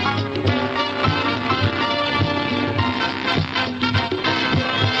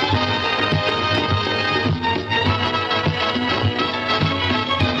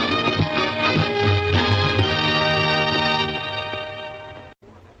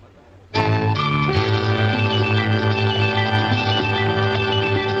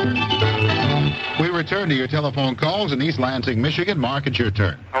 Return to your telephone calls in East Lansing, Michigan. Mark, it's your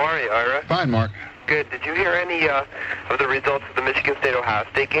turn. How are you, Ira? Fine, Mark. Good. Did you hear any of the results of the Michigan State-Ohio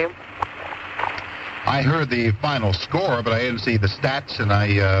State game? I heard the final score, but I didn't see the stats, and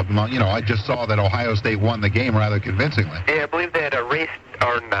I just saw that Ohio State won the game rather convincingly. Yeah, I believe they had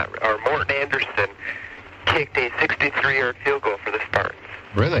Morton Anderson kicked a 63-yard field goal for the Spartans.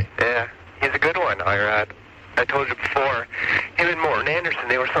 Really? Yeah, he's a good one, Ira. I told you before, him and Morton Anderson,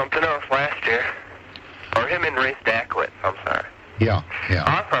 they were something else last year. Or him and Ray Stacklett, I'm sorry. Yeah.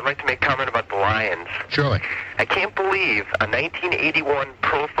 Also, I'd like to make a comment about the Lions. Surely. I can't believe a 1981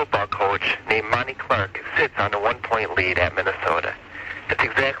 pro football coach named Monty Clark sits on a 1-point lead at Minnesota. That's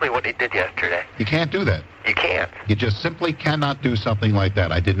exactly what he did yesterday. You can't do that. You can't. You just simply cannot do something like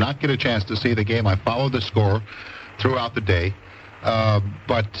that. I did not get a chance to see the game. I followed the score throughout the day.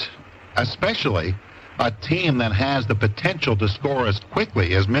 But especially a team that has the potential to score as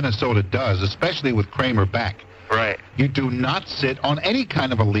quickly as Minnesota does, especially with Kramer back. Right. You do not sit on any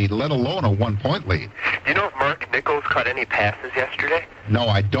kind of a lead, let alone a 1-point lead. Do you know if Mark Nichols caught any passes yesterday? No,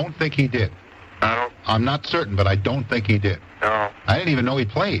 I don't think he did. I'm not certain, but I don't think he did. No. I didn't even know he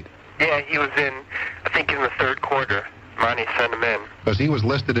played. Yeah, he was in the third quarter. Monty sent him in. Because he was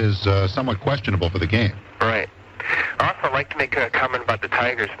listed as somewhat questionable for the game. Right. Also, I'd like to make a comment about the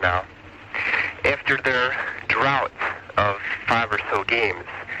Tigers now. After their drought of 5 or so games,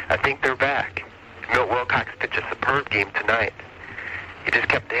 I think they're back. Milt Wilcox pitched a superb game tonight. He just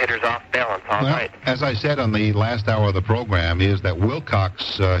kept the hitters off balance all night. As I said on the last hour of the program, is that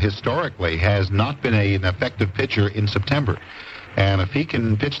Wilcox historically has not been an effective pitcher in September. And if he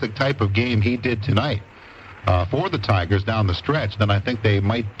can pitch the type of game he did tonight for the Tigers down the stretch, then I think they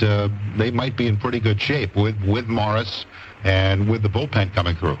might be in pretty good shape with Morris and with the bullpen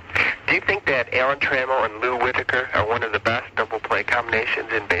coming through. Do you think that Alan Trammell and Lou Whitaker are one of the best double play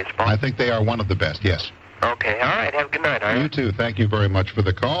combinations in baseball? I think they are one of the best, yes. Okay, all right. Have a good night, all right? You too. Thank you very much for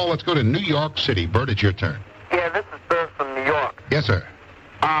the call. Let's go to New York City. Bert, it's your turn. Yeah, this is Bert from New York. Yes, sir.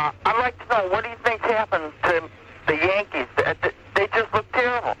 I'd like to know, what do you think's happened to the Yankees? They just look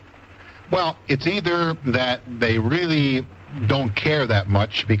terrible. Well, it's either that they really don't care that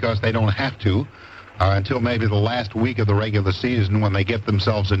much because they don't have to until maybe the last week of the regular season when they get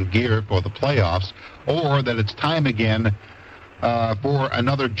themselves in gear for the playoffs, or that it's time again for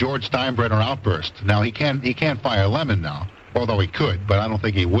another George Steinbrenner outburst. Now, he can't fire Lemon now, although he could, but I don't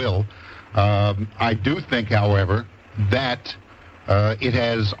think he will. I do think, however, that it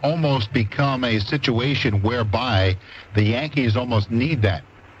has almost become a situation whereby the Yankees almost need that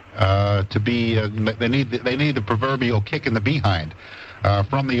to be. They need the proverbial kick in the behind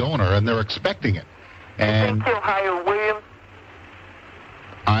from the owner, and they're expecting it. And you think he'll hire Williams?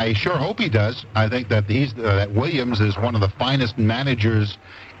 I sure hope he does. I think that that Williams is one of the finest managers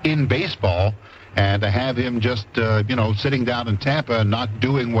in baseball, and to have him just sitting down in Tampa and not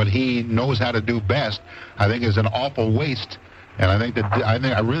doing what he knows how to do best, I think is an awful waste. And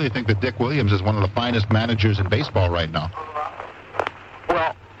I really think that Dick Williams is one of the finest managers in baseball right now.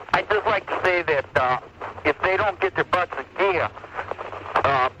 Well, I'd just like to say that if they don't get their butts in gear,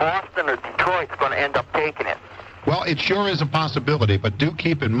 Boston or Detroit's going to end up taking it. Well, it sure is a possibility, but do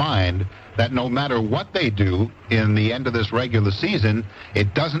keep in mind that no matter what they do in the end of this regular season,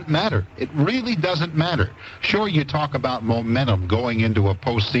 it doesn't matter. It really doesn't matter. Sure, you talk about momentum going into a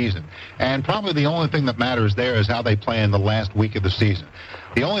postseason, and probably the only thing that matters there is how they play in the last week of the season.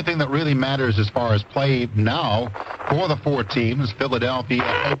 The only thing that really matters as far as play now for the four teams, Philadelphia,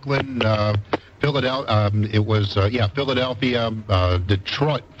 Oakland, Philadelphia,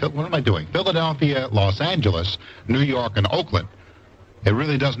 Detroit. What am I doing? Philadelphia, Los Angeles, New York, and Oakland. It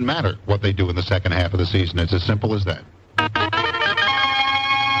really doesn't matter what they do in the second half of the season. It's as simple as that.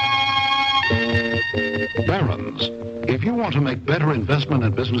 Barron's. If you want to make better investment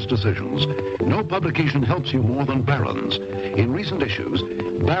and business decisions, no publication helps you more than Barron's. In recent issues,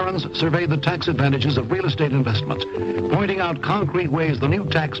 Barron's surveyed the tax advantages of real estate investment, pointing out concrete ways the new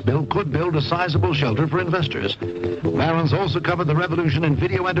tax bill could build a sizable shelter for investors. Barron's also covered the revolution in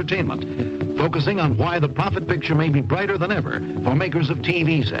video entertainment, focusing on why the profit picture may be brighter than ever for makers of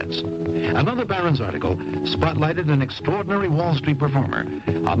TV sets. Another Barron's article spotlighted an extraordinary Wall Street performer,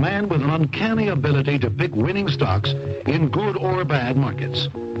 a man with an uncanny ability to pick winning stocks in good or bad markets.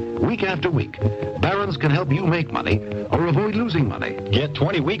 Week after week, Barron's can help you make money or avoid losing money. Get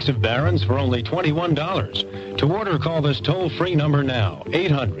 20 weeks of Barron's for only $21. To order, call this toll-free number now,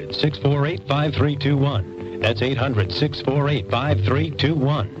 800-648-5321. That's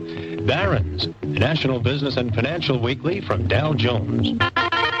 800-648-5321. Barron's, National Business and Financial Weekly from Dow Jones.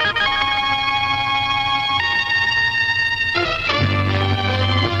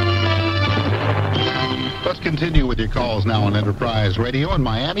 Let's continue with your calls now on Enterprise Radio in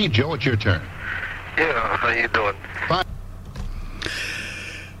Miami. Joe, it's your turn. Yeah, how you doing? Fine.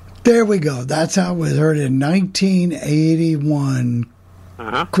 There we go. That's how it was heard in 1981.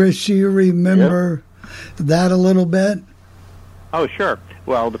 Chris, you remember that a little bit? Oh, sure.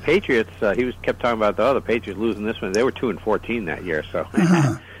 Well, the Patriots, he kept talking about the Patriots losing this one. They were 2-14 that year, so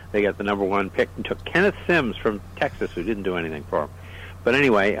they got the number one pick and took Kenneth Sims from Texas, who didn't do anything for them. But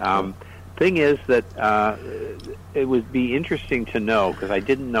anyway, thing is that it would be interesting to know, because I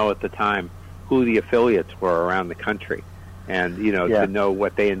didn't know at the time who the affiliates were around the country, and to know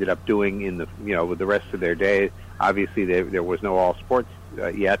what they ended up doing in the with the rest of their day. Obviously, there was no All Sports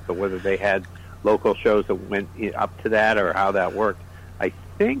yet, but whether they had local shows that went up to that or how that worked. I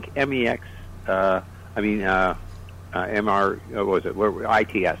think MEX, MR, what was it?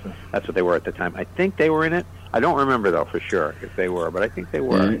 ITS. That's what they were at the time. I think they were in it. I don't remember though for sure if they were, but I think they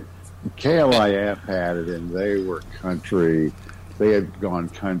were. KLIF had it, and they were country. They had gone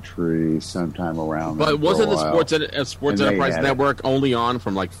country sometime around. But wasn't the Sports Enterprise Network only on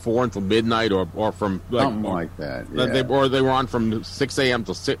from like 4 until midnight, or from like, something like that? Yeah. They were on from 6 a.m.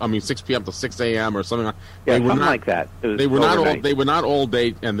 to 6 p.m. to 6 a.m. or something. Yeah, something like that. They were not all. They were not all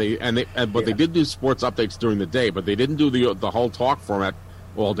day, but they did do sports updates during the day. But they didn't do the whole talk format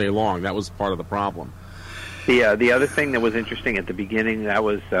all day long. That was part of the problem. The other thing that was interesting at the beginning, that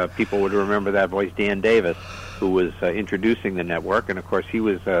was people would remember that voice, Dan Davis, who was introducing the network, and of course he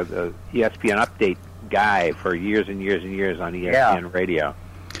was the ESPN update guy for years and years and years on ESPN radio.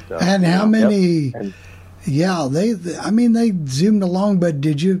 So, and how many? They zoomed along. But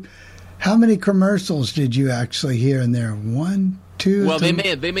how many commercials did you actually hear in there? 1, 2. Well, three?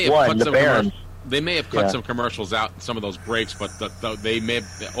 they may have cut some commercials. They may have cut some commercials out in some of those breaks, but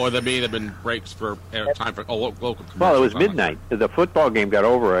there may have been breaks for time for local commercials. Well, it was midnight. The football game got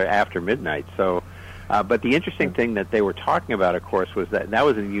over after midnight. So, but the interesting thing that they were talking about, of course, was that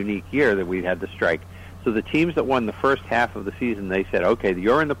was a unique year that we had the strike. So the teams that won the first half of the season, they said, okay,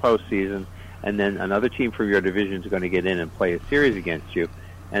 you're in the postseason, and then another team from your division is going to get in and play a series against you.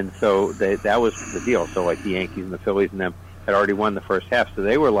 And so that was the deal. So like the Yankees and the Phillies and them had already won the first half, so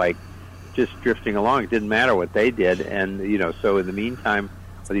they were like just drifting along. It didn't matter what they did, and so in the meantime,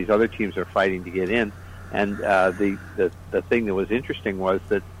 these other teams are fighting to get in. And the thing that was interesting was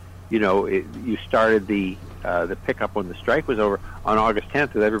that you started the pickup when the strike was over on August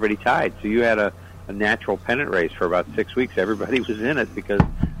 10th with everybody tied. So you had a natural pennant race for about 6 weeks. Everybody was in it because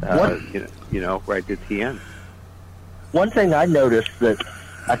right at the end. One thing I noticed that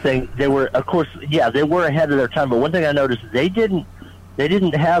I think they were, of course, they were ahead of their time. But one thing I noticed, they didn't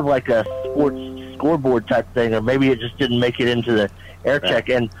have like a sports scoreboard type thing, or maybe it just didn't make it into the aircheck. Right.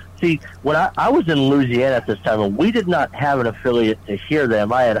 And see, when I was in Louisiana at this time, and we did not have an affiliate to hear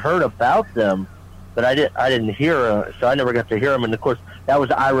them. I had heard about them, but I didn't hear, so I never got to hear them. And of course, that was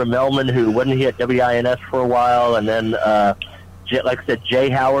Ira Melman, who wasn't he at WINS for a while, and then like I said, Jay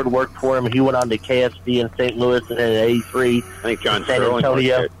Howard worked for him. He went on to KSD in St. Louis in '83. I think John Sterling was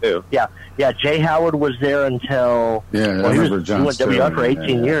there too. Yeah, Jay Howard was there until I remember John Sterling. He went WR for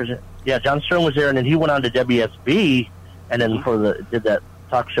 18 years. Yeah, John Sterling was there, and then he went on to WSB, and then did that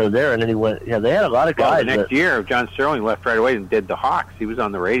talk show there, and then he went. Yeah, they had a lot of guys. The next year, John Sterling left right away and did the Hawks. He was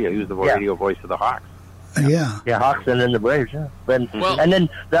on the radio. He was the radio voice of the Hawks. Yeah, Hawks, and then the Braves. Yeah, and then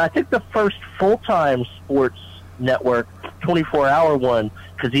I think the first full-time sports network, 24-hour one,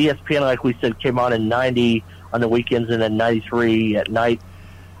 because ESPN, like we said, came on in '90 on the weekends, and then '93 at night.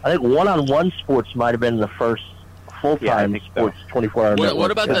 I think one-on-one sports might have been the first full-time sports 24-hour network. What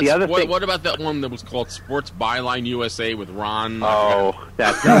about that one that was called Sports Byline USA with Ron? Oh, Ron.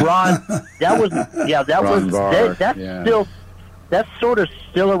 That was Ron Barr. that's sort of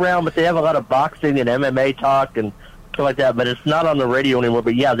still around, but they have a lot of boxing and MMA talk and stuff like that. But it's not on the radio anymore.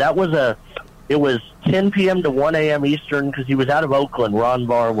 But yeah, it was 10 p.m. to 1 a.m. Eastern because he was out of Oakland. Ron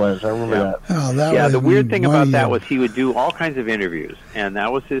Barr was. I remember that. Oh, that yeah, was the weird thing about that was he would do all kinds of interviews, and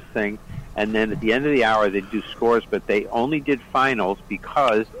that was his thing. And then at the end of the hour, they'd do scores, but they only did finals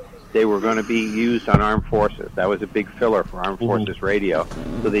because they were going to be used on Armed Forces. That was a big filler for Armed Forces Radio.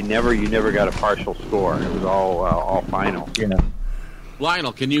 So you never got a partial score. It was all final. Yeah.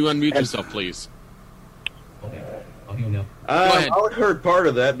 Lionel, can you unmute yourself, please? I only heard part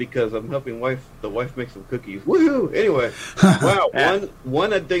of that because I'm helping the wife make some cookies. Woohoo! Anyway, wow,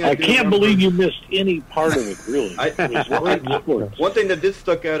 one thing I can't believe you missed any part of it. Really, one thing that did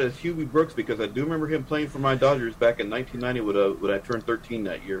stuck out is Huey Brooks because I do remember him playing for my Dodgers back in 1990 when I turned 13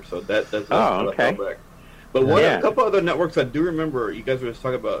 that year. So that's okay. I back. But a couple other networks I do remember. You guys were just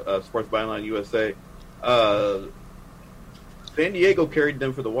talking about Sports Byline USA. San Diego carried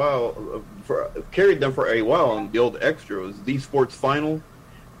them for a while on the old Extra. It was the Sports Final.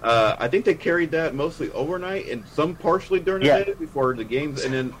 I think they carried that mostly overnight and some partially during the day before the games.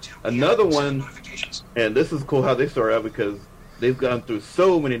 And then another one, and this is cool how they started out because they've gone through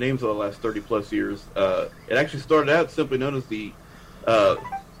so many names over the last 30-plus years. It actually started out simply known as the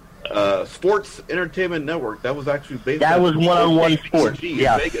Sports Entertainment Network. That was actually based That was one-on-one sports.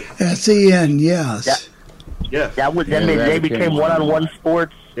 Yeah. SEN, yes. Yes. They became one-on-one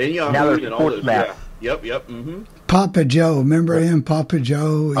sports. Now they're Sports Map. Yeah. Yep. Mm-hmm. Papa Joe, remember him, Papa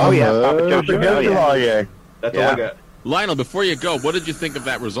Joe? Oh, yeah, Papa Joe. That's all I got. Lionel, before you go, what did you think of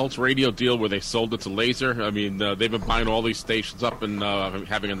that Results Radio deal where they sold it to Laser? I mean, they've been buying all these stations up and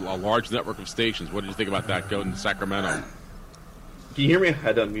having a large network of stations. What did you think about that going to Sacramento? Can you hear me? I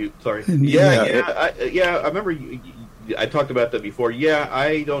had to unmute. Sorry. I remember I talked about that before. Yeah,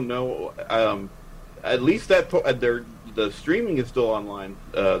 I don't know. At least the streaming is still online,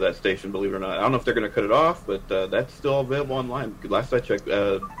 that station, believe it or not. I don't know if they're going to cut it off, but that's still available online. Last I checked,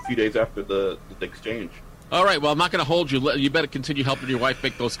 a few days after the exchange. All right, well, I'm not going to hold you. You better continue helping your wife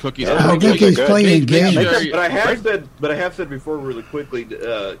bake those cookies. I think he's playing games. But I have said before really quickly,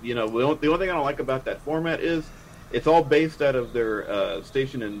 the only thing I don't like about that format is it's all based out of their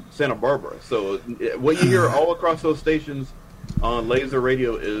station in Santa Barbara. So what you hear all across those stations on Laser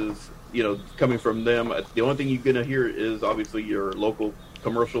Radio is coming from them. The only thing you're going to hear is obviously your local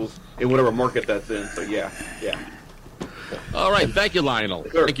commercials in whatever market that's in. So, yeah. All right. Thank you, Lionel.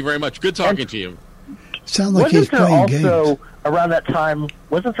 Sure. Thank you very much. Good talking to you. Sound like he's playing games. Around that time,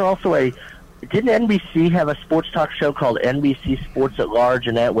 wasn't there also didn't NBC have a sports talk show called NBC Sports at Large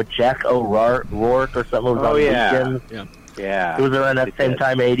and that with Jack O'Rourke or something? It was on weekends. Yeah. It was around that same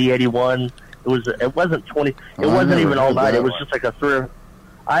time, 80, 81. It wasn't 20. It wasn't even all night. It was just like a 3.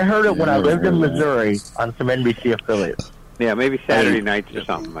 I heard it when I lived in Missouri on some NBC affiliates. Yeah, maybe Saturday nights or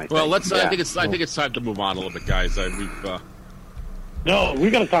something. Well, I think it's time to move on a little bit, guys. No, we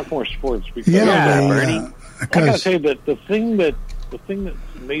got to talk more sports because Bernie. I got to say that the thing that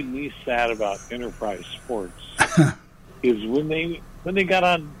made me sad about Enterprise Sports is when they got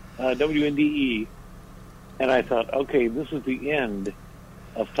on WNDE, and I thought, okay, this is the end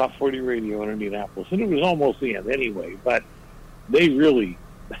of Top 40 Radio in Indianapolis, and it was almost the end anyway. But they really.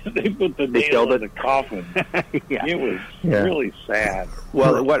 They put the nail in the coffin. It was really sad.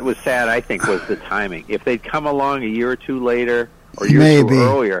 Well, what was sad, I think, was the timing. If they'd come along a year or two later, or a year or two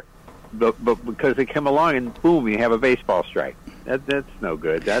earlier, but because they come along and boom, you have a baseball strike. That's no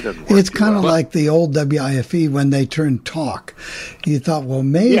good. That doesn't work. It's kind of like the old WIFE when they turned talk. You thought, well,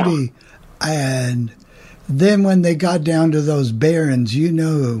 maybe, and then when they got down to those barons,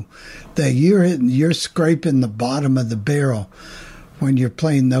 that you're scraping the bottom of the barrel when you're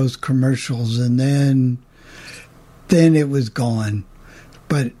playing those commercials, and then it was gone.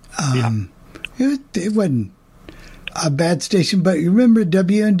 But it wasn't a bad station. But you remember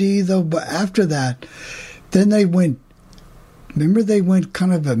WND though? But after that, then they went. Remember they went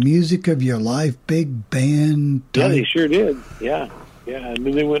kind of a music of your life, big band type. Yeah, they sure did. Yeah. And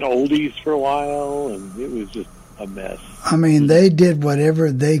then they went oldies for a while, and it was just a mess. I mean, they did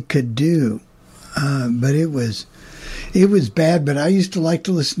whatever they could do, but it was bad. But I used to like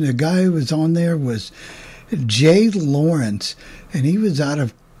to listen to a guy who was on there was Jay Lawrence, and he was out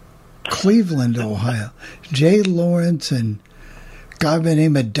of Cleveland, Ohio. Jay Lawrence and a guy by the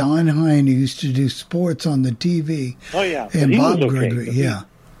name of Don Hine who used to do sports on the TV. Oh yeah, and Bob Gregory. Yeah,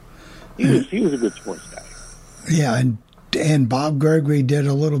 he was a good sports guy. Yeah, and Bob Gregory did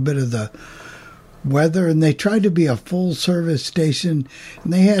a little bit of the weather, and they tried to be a full service station,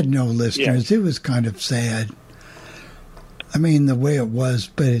 and they had no listeners. It was kind of sad. I mean, the way it was,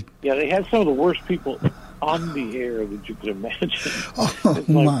 but they had some of the worst people on the air that you could imagine. Oh, it's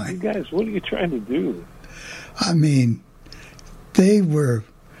like, you guys, what are you trying to do? I mean, they were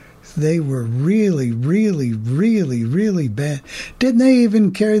really, really, really, really bad. Didn't they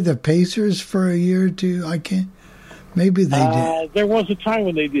even carry the Pacers for a year or two? Maybe they did. There was a time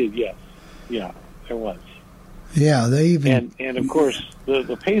when they did, yes. Yeah, there was. Yeah, they even... And of course,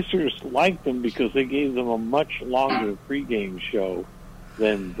 the Pacers liked them because they gave them a much longer pregame show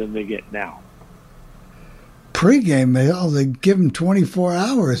than they get now. Pre-game, they give them 24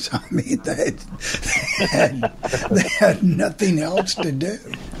 hours. I mean, they had nothing else to do.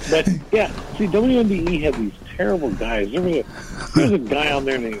 But, yeah, see, WNBE had these terrible guys. There was a guy on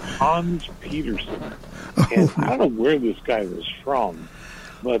there named Hans Peterson. And I don't know where this guy was from,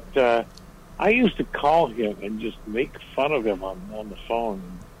 but I used to call him and just make fun of him on the phone.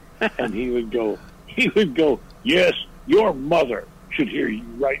 And he would go, yes, your mother should hear you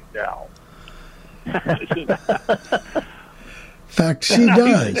right now. In fact, she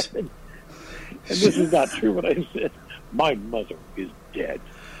does. And this is not true, but I said, my mother is dead.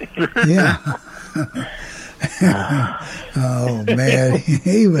 Yeah. Oh, man.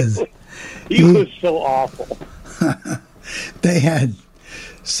 He was so awful. They had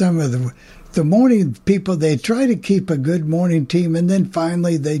some of the morning people, they try to keep a good morning team, and then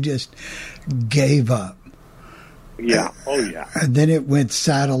finally they just gave up. Yeah. Oh, yeah. And then it went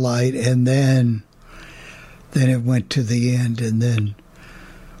satellite, and then it went to the end, and then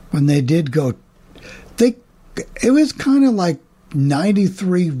when they did go, it was kind of like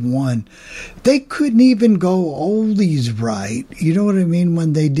 93-1. They couldn't even go oldies right. You know what I mean?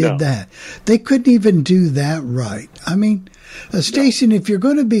 When they did that, they couldn't even do that right. I mean, a station, if you're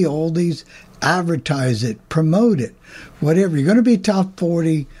going to be oldies, advertise it, promote it, whatever. You're going to be top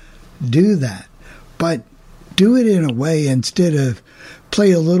 40, do that. But do it in a way instead of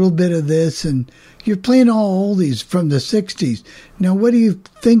play a little bit of this, and you're playing all oldies from the 60s. Now, what do you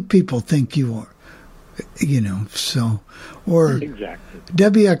think people think you are? You know, so, or exactly.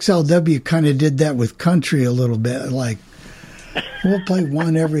 WXLW kind of did that with country a little bit. Like, we'll play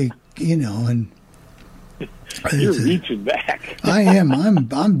one every, and you're reaching back. I am.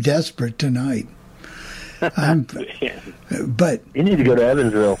 I'm desperate tonight. But you need to go to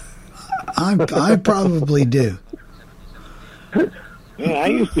Evansville. I probably do. Yeah, I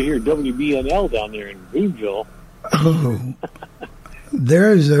used to hear WBNL down there in Boonville. Oh,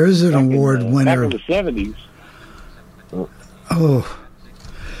 there's an award winner. Back in the 70s. Oh,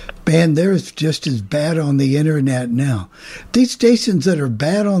 man, they're just as bad on the internet now. These stations that are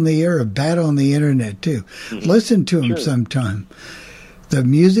bad on the air are bad on the internet, too. Mm-hmm. Listen to them sometime. The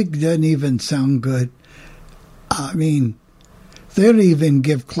music doesn't even sound good. I mean, they don't even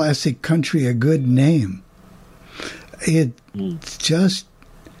give classic country a good name. It's just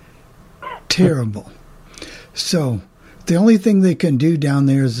terrible. So the only thing they can do down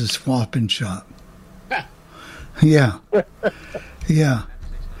there is a swap and shop. Yeah. Yeah.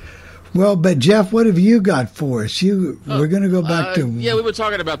 Well, but Jeff, what have you got for us? We're going to go back to... Yeah, we were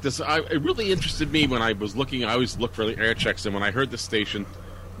talking about this. It really interested me when I was looking. I always look for the air checks, and when I heard the station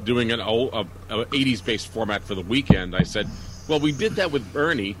doing an 80s-based format for the weekend, I said, well, we did that with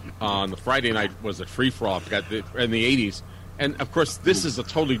Bernie on the Friday night, was it free-for-all in the 80s. And, of course, this is a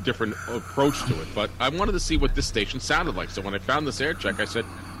totally different approach to it. But I wanted to see what this station sounded like. So when I found this air check, I said,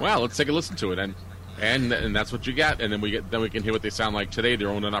 well, let's take a listen to it. And that's what you got. And then we can hear what they sound like today. They're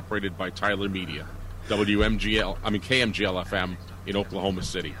owned and operated by Tyler Media, KMGL FM in Oklahoma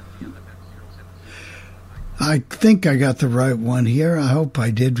City. I think I got the right one here. I hope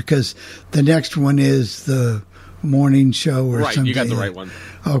I did, because the next one is the morning show or something. Right, you got the right one.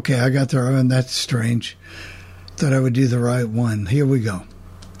 Okay, I got the right one. That's strange. Thought I would do the right one. Here we go.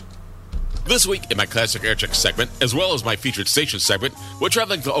 This week in my Classic Aircheck segment, as well as my featured station segment, we're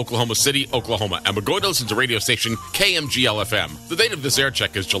traveling to Oklahoma City, Oklahoma, and we're going to listen to radio station KMGL FM. The date of this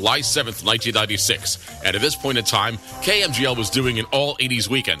aircheck is July 7th, 1996, and at this point in time, KMGL was doing an all-80s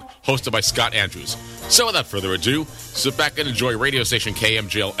weekend, hosted by Scott Andrews. So without further ado, sit back and enjoy radio station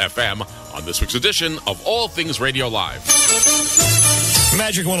KMGL FM on this week's edition of All Things Radio Live.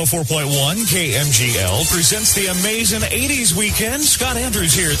 Magic 104.1 KMGL presents the amazing 80s weekend. Scott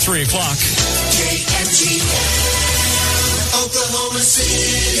Andrews here at 3 o'clock. KMGL, Oklahoma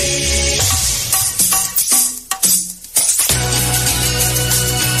City.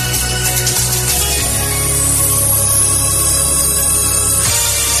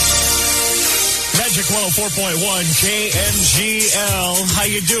 Magic 104.1 KMGL. How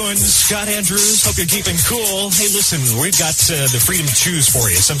you doing? Scott Andrews. Hope you're keeping cool. Hey, listen, we've got the freedom to choose for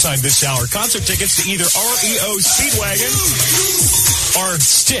you sometime this hour. Concert tickets to either REO Speedwagon or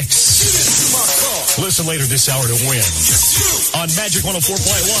sticks? Listen later this hour to win on Magic 104.1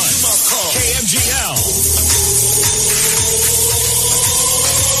 KMGL.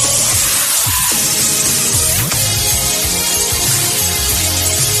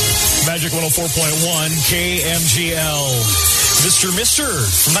 Magic 104.1 KMGL. Mr.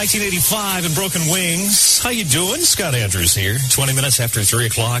 from 1985 and Broken Wings. How you doing? Scott Andrews here. 20 minutes after 3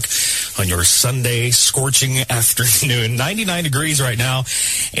 o'clock on your Sunday scorching afternoon. 99 degrees right now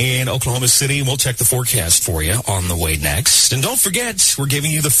in Oklahoma City. We'll check the forecast for you on the way next. And don't forget, we're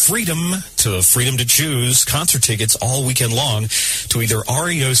giving you the freedom to choose concert tickets all weekend long to either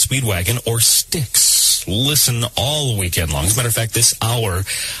REO Speedwagon or Styx. Listen all weekend long. As a matter of fact, this hour,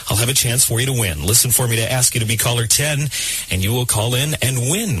 I'll have a chance for you to win. Listen for me to ask you to be caller 10, and you will call in and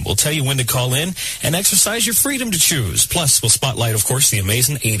win. We'll tell you when to call in and exercise your freedom to choose. Plus, we'll spotlight, of course, the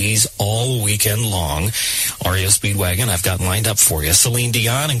amazing 80s all weekend long. REO Speedwagon, I've got lined up for you. Celine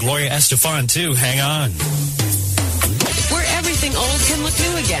Dion and Gloria Estefan, too. Hang on. Where everything old can look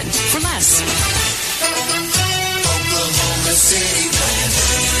new again for less. Oklahoma City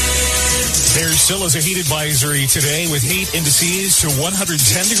There still is a heat advisory today with heat indices to 110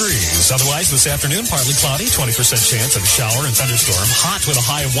 degrees. Otherwise, this afternoon, partly cloudy, 20% chance of a shower and thunderstorm. Hot with a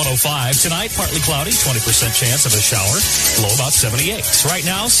high of 105. Tonight, partly cloudy, 20% chance of a shower. Low about 78. Right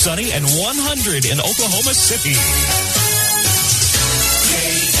now, sunny and 100 in Oklahoma City.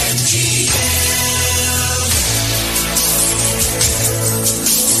 KMGL.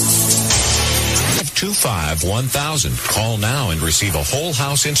 525-1000. Call now and receive a whole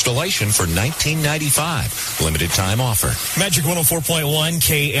house installation for $19.95. Limited time offer. Magic 104.1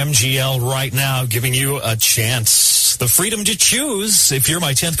 KMGL right now giving you a chance. The freedom to choose. If you're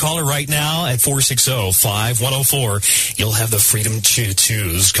my 10th caller right now at 460-5104, you'll have the freedom to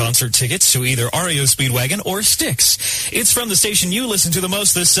choose concert tickets to either REO Speedwagon or Styx. It's from the station you listen to the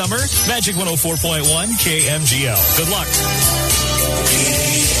most this summer, Magic 104.1 KMGL. Good luck.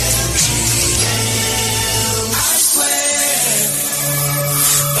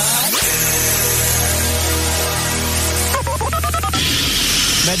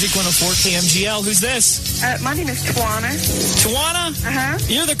 Magic 104 KMGL. Who's this? My name is Tawana. Tawana? Uh-huh.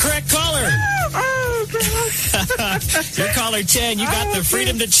 You're the correct caller. Oh, gosh. You're caller 10. You got the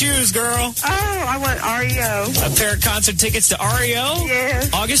freedom to choose, girl. Oh, I want REO. A pair of concert tickets to REO? Yes.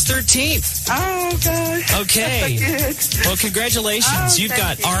 August 13th. Oh, gosh. Okay. Good. Well, congratulations. You've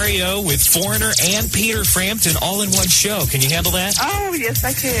got REO with Foreigner and Peter Frampton all in one show. Can you handle that? Oh, yes,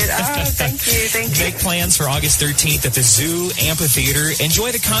 I could. Oh, thank you. Thank you. Make plans for August 13th at the Zoo Amphitheater.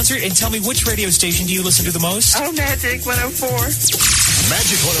 Enjoy the concert and tell me which radio station do you listen to the most? Oh, Magic 104.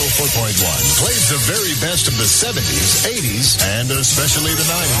 Magic 104.1 plays the very best of the 70s, 80s, and especially the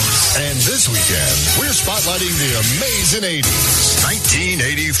 90s. And this weekend, we're spotlighting the amazing 80s.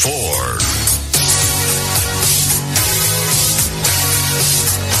 1984.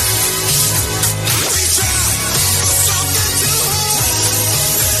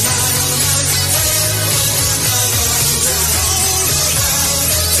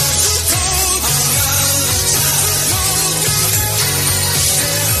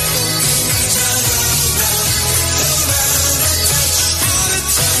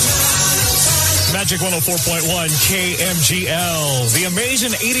 Magic 104.1 KMGL. The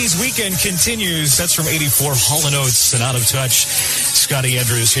amazing 80s weekend continues. That's from 84, Hall & Oates and Out of Touch. Scotty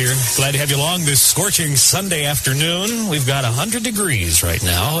Andrews here. Glad to have you along this scorching Sunday afternoon. We've got 100 degrees right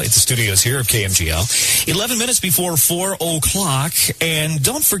now at the studios here of KMGL. 11 minutes before 4 o'clock. And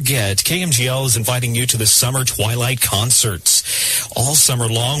don't forget, KMGL is inviting you to the Summer Twilight Concerts. All summer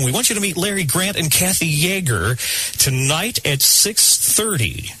long, we want you to meet Larry Grant and Kathy Yeager tonight at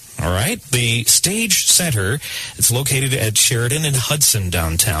 6:30. All right. The Stage Center, it's located at Sheridan and Hudson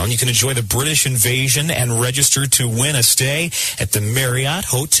downtown. You can enjoy the British Invasion and register to win a stay at the Marriott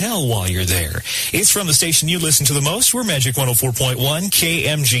Hotel while you're there. It's from the station you listen to the most. We're Magic 104.1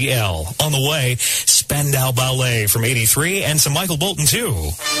 KMGL. On the way, Spandau Ballet from 83 and some Michael Bolton,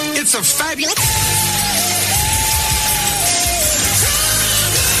 too. It's a fabulous...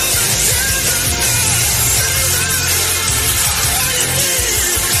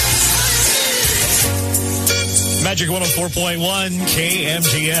 Magic 104.1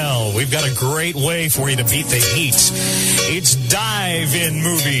 KMGL. We've got a great way for you to beat the heat. It's Dive-In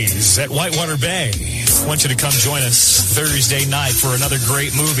Movies at Whitewater Bay. I want you to come join us Thursday night for another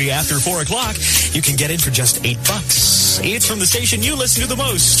great movie after 4 o'clock. You can get in for just $8. It's from the station you listen to the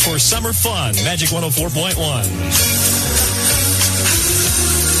most for summer fun. Magic 104.1.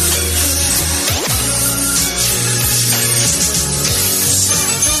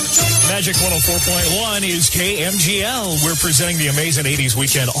 Magic 104.1 is KMGL. We're presenting the amazing 80s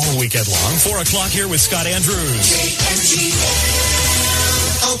weekend all weekend long. 4 o'clock here with Scott Andrews. KMGL,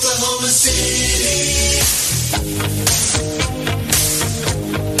 Oklahoma City.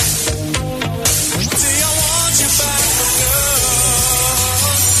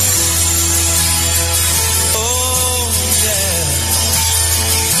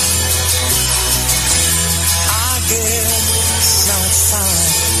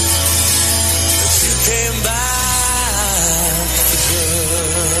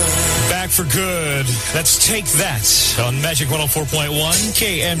 Back for good. Let's take that on Magic 104.1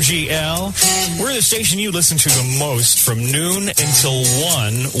 KMGL. We're the station you listen to the most from noon until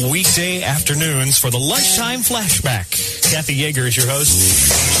 1 weekday afternoons for the lunchtime flashback. Kathy Yeager is your host.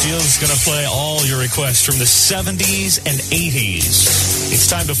 She's going to play all your requests from the 70s and 80s. It's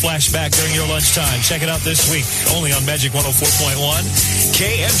time to flash back during your lunchtime. Check it out this week, only on Magic 104.1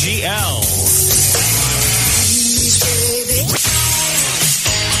 KMGL.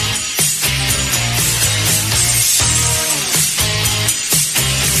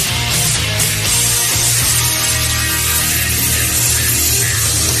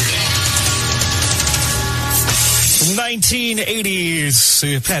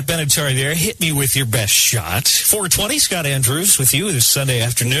 1980s. Pat Benatar there. Hit me with your best shot. 420, Scott Andrews with you this Sunday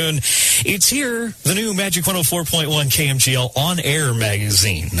afternoon. It's here, the new Magic 104.1 KMGL on-air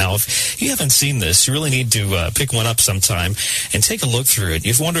magazine. Now, if you haven't seen this, you really need to pick one up sometime and take a look through it.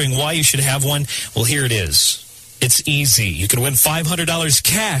 If you're wondering why you should have one, well, here it is. It's easy. You can win $500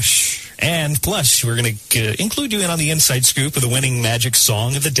 cash. And plus, we're going to include you in on the inside scoop of the winning Magic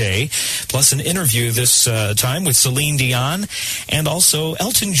Song of the Day, plus an interview this time with Celine Dion, and also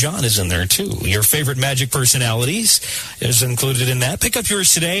Elton John is in there, too. Your favorite Magic personalities is included in that. Pick up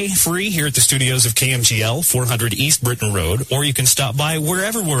yours today, free, here at the studios of KMGL, 400 East Britain Road, or you can stop by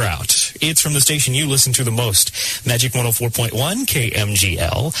wherever we're out. It's from the station you listen to the most, Magic 104.1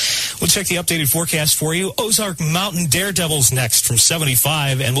 KMGL. We'll check the updated forecast for you. Ozark Mountain Daredevils next from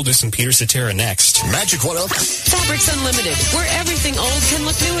 75, and we'll do some Peter Cetera next. Magic 104. Fabrics Unlimited, where everything old can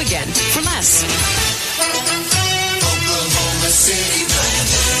look new again for less. Oklahoma City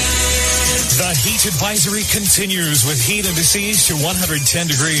The heat advisory continues with heat indices to 110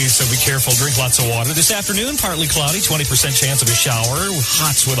 degrees, so be careful. Drink lots of water. This afternoon, partly cloudy, 20% chance of a shower.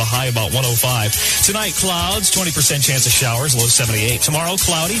 Hots with a high about 105. Tonight, clouds, 20% chance of showers, low 78. Tomorrow,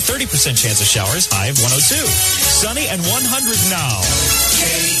 cloudy, 30% chance of showers, high of 102. Sunny and 100 now.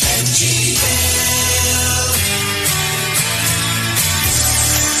 KMGL.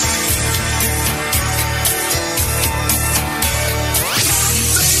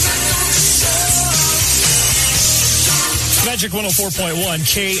 Magic 104.1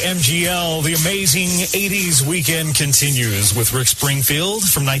 KMGL. The amazing 80s weekend continues with Rick Springfield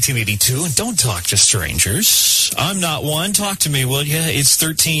from 1982. And don't talk to strangers. I'm not one. Talk to me, will you? It's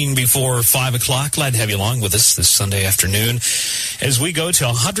 13 before 5 o'clock. Glad to have you along with us this Sunday afternoon as we go to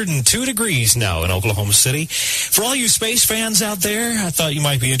 102 degrees now in Oklahoma City. For all you space fans out there, I thought you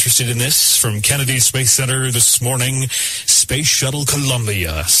might be interested in this. From Kennedy Space Center this morning, Space Shuttle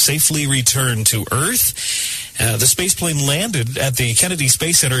Columbia safely returned to Earth. The space plane landed at the Kennedy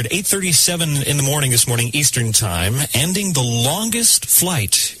Space Center at 8:37 in the morning this morning Eastern Time, ending the longest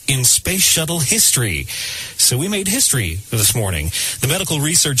flight in space shuttle history. So we made history this morning. The medical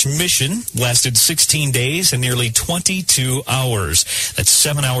research mission lasted 16 days and nearly 22 hours. That's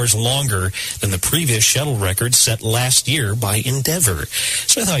 7 hours longer than the previous shuttle record set last year by Endeavour.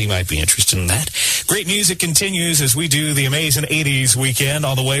 So I thought you might be interested in that. Great music continues as we do the amazing 80s weekend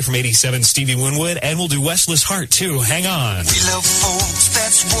all the way from 87 Stevie Winwood, and we'll do Restless Heart too. Hang on. We love folks,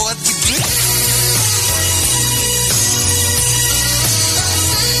 that's what we do.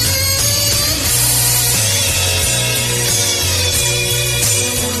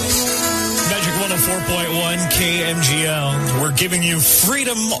 Magic 104.1 KMGL. We're giving you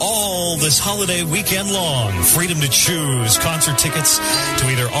freedom all this holiday weekend long. Freedom to choose concert tickets to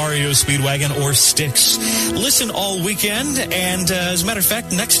either REO Speedwagon or Styx. Listen all weekend, and as a matter of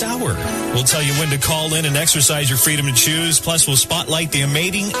fact, next hour, we'll tell you when to call in and exercise your freedom to choose. Plus, we'll spotlight the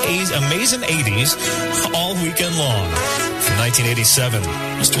amazing 80s all weekend long. From 1987,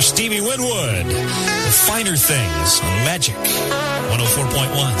 Mr. Stevie Winwood, The Finer Things on Magic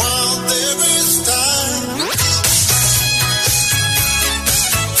 104.1. While there is time.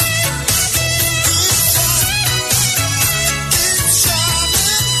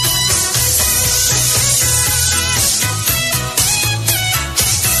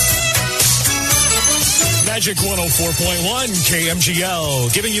 Magic 104.1 KMGL,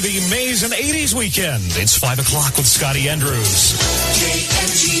 giving you the amazing 80s weekend. It's 5 o'clock with Scotty Andrews.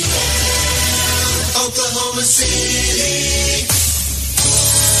 KMGL. Oklahoma City.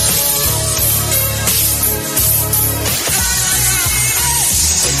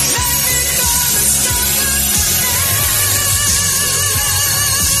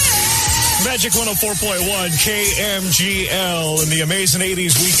 Magic 104.1 KMGL, and the amazing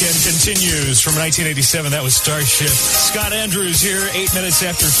 80s weekend continues from 1987. That was Starship. Scott Andrews here, 8 minutes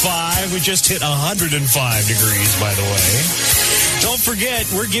after 5. We just hit 105 degrees, by the way. Don't forget,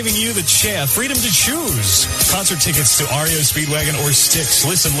 we're giving you the freedom to choose. Concert tickets to REO Speedwagon or Styx.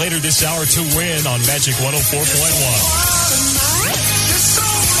 Listen later this hour to win on Magic 104.1.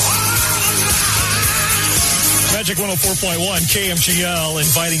 Magic 104.1 KMGL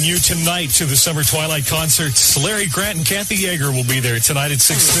inviting you tonight to the Summer Twilight Concerts. Larry Grant and Kathy Yeager will be there tonight at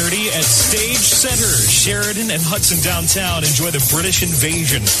 6:30 at Stage Center, Sheridan and Hudson downtown. Enjoy the British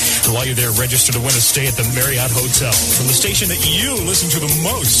Invasion. And while you're there, register to win a stay at the Marriott Hotel. From the station that you listen to the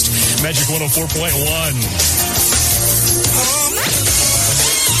most, Magic 104.1.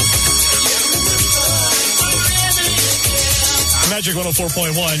 Magic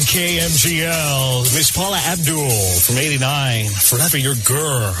 104.1 KMGL. Miss Paula Abdul from 89. Forever Your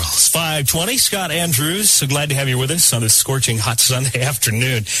Girl. It's 5:20. Scott Andrews. So glad to have you with us on this scorching hot Sunday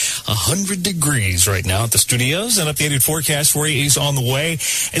afternoon. 100 degrees right now at the studios. An updated forecast for you is on the way,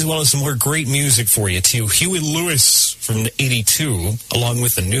 as well as some more great music for you too. Huey Lewis from 82, along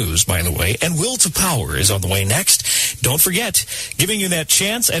with the news, by the way. And Will to Power is on the way next. Don't forget, giving you that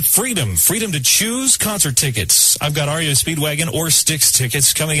chance at Freedom to choose concert tickets. I've got REO Speedwagon or Styx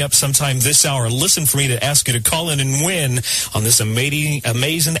tickets coming up sometime this hour. Listen for me to ask you to call in and win on this amazing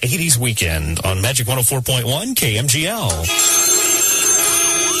 80s weekend on Magic 104.1 KMGL.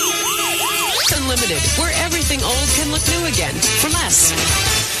 Unlimited, where everything old can look new again for less.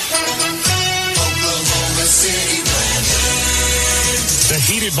 Oklahoma City The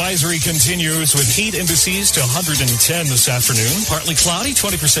heat advisory continues with heat indices to 110 this afternoon. Partly cloudy,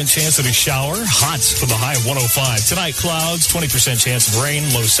 20% chance of a shower. Hot with a high of 105. Tonight, clouds, 20% chance of rain,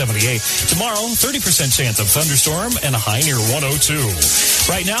 low 78. Tomorrow, 30% chance of thunderstorm and a high near 102.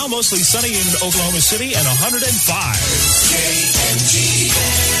 Right now, mostly sunny in Oklahoma City and 105.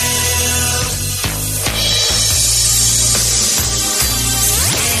 KMGL.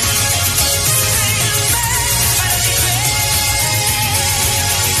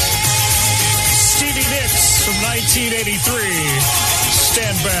 From 1983.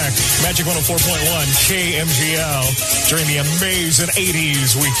 Stand back. Magic 104.1 KMGL during the amazing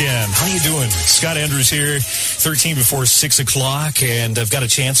 80s weekend. How you doing? Scott Andrews here, 13 before 6 o'clock, and I've got a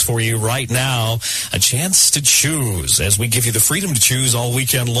chance for you right now. A chance to choose as we give you the freedom to choose all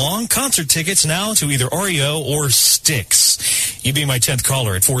weekend long. Concert tickets now to either REO or Styx. You be my 10th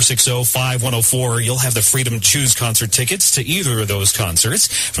caller at 460-5104. You'll have the freedom to choose concert tickets to either of those concerts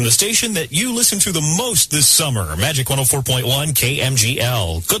from the station that you listen to the most this summer, Magic 104.1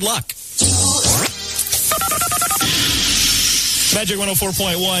 KMGL. Good luck. Magic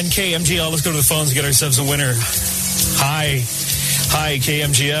 104.1 KMGL. Let's go to the phones and get ourselves a winner. Hi,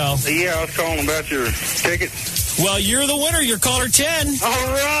 KMGL. Yeah, I was calling about your tickets. Well, you're the winner. You're caller 10. All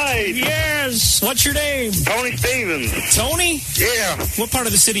right. Yes. What's your name? Tony Stevens. Tony? Yeah. What part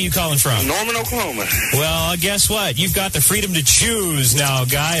of the city are you calling from? Norman, Oklahoma. Well, guess what? You've got the freedom to choose now,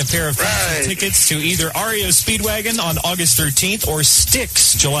 Guy. A pair of tickets to either REO Speedwagon on August 13th or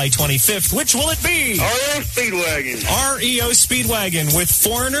Styx July 25th. Which will it be? REO Speedwagon. REO Speedwagon with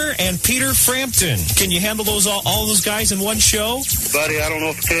Foreigner and Peter Frampton. Can you handle all those guys in one show? Buddy, I don't know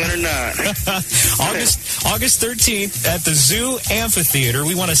if I can or not. August 13th at the Zoo Amphitheater.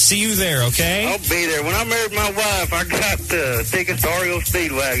 We want to see you there, okay? I'll be there. When I married my wife, I got tickets to REO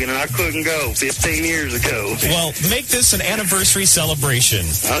Speedwagon, and I couldn't go 15 years ago. Well, make this an anniversary celebration.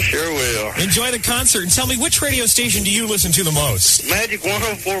 I sure will. Enjoy the concert, and tell me, which radio station do you listen to the most? Magic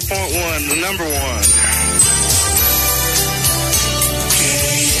 104.1, the number one.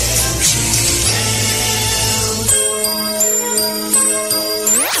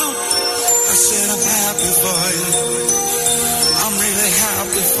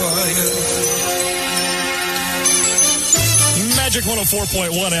 Magic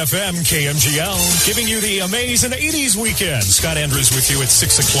 104.1 FM KMGL, giving you the amazing 80s weekend. Scott Andrews with you at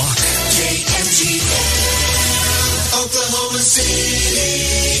 6 o'clock. KMGL, Oklahoma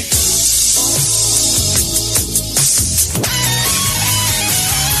City.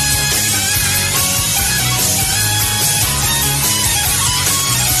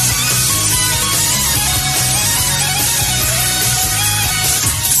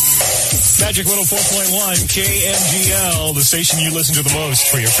 Magic 104.1 KMGL, the station you listen to the most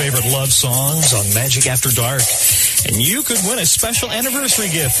for your favorite love songs on Magic After Dark. And you could win a special anniversary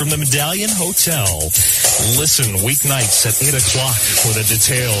gift from the Medallion Hotel. Listen weeknights at 8 o'clock for the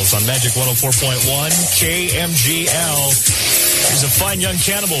details on Magic 104.1 KMGL. Here's a fine young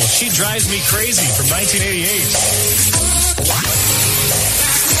cannibal. She Drives Me Crazy from 1988.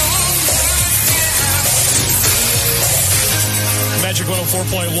 Magic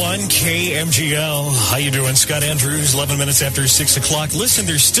 104.1 KMGL. How you doing? Scott Andrews, 11 minutes after 6 o'clock. Listen,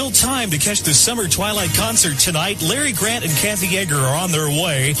 there's still time to catch the Summer Twilight concert tonight. Larry Grant and Kathy Yeager are on their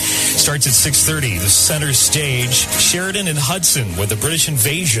way. Starts at 6:30. The center stage, Sheridan and Hudson with the British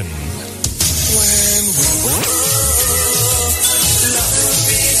Invasion. When we were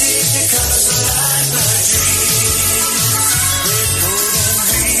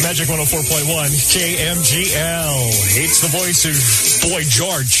Magic 104.1 KMGL. It's the voice of Boy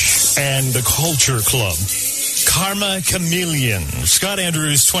George and the Culture Club. Karma Chameleon. Scott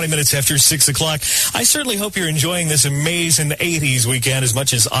Andrews, 20 minutes after 6 o'clock. I certainly hope you're enjoying this amazing 80s weekend as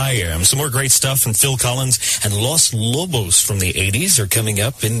much as I am. Some more great stuff from Phil Collins and Los Lobos from the 80s are coming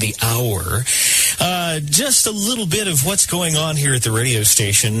up in the hour. Just a little bit of what's going on here at the radio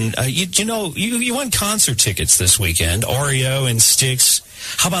station. You won concert tickets this weekend. Oreo and Styx.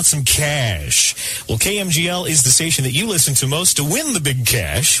 How about some cash? Well, KMGL is the station that you listen to most to win the big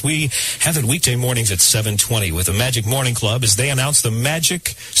cash. We have it weekday mornings at 7:20 with the Magic Morning Club as they announce the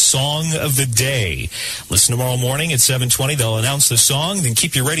Magic Song of the Day. Listen tomorrow morning at 7:20. They'll announce the song. Then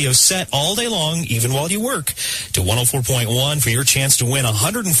keep your radio set all day long, even while you work, to 104.1 for your chance to win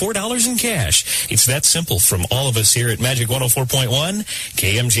 $104 in cash. It's that simple from all of us here at Magic 104.1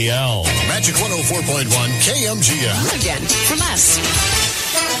 KMGL. Magic 104.1 KMGL. Again, from us.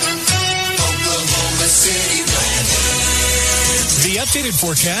 Oklahoma City weather. The updated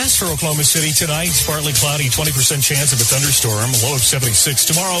forecast for Oklahoma City tonight, partly cloudy, 20% chance of a thunderstorm, low of 76.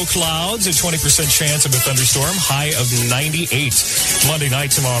 Tomorrow, clouds, a 20% chance of a thunderstorm, high of 98. Monday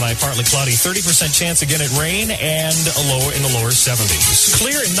night, tomorrow night, partly cloudy, 30% chance again at rain, and a low in the lower 70s.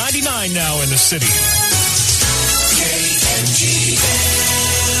 Clear at 99 now in the city. KMGL.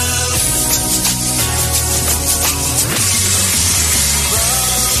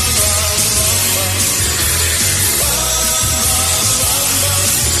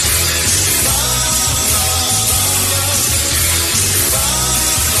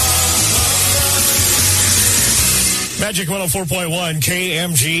 Magic 104.1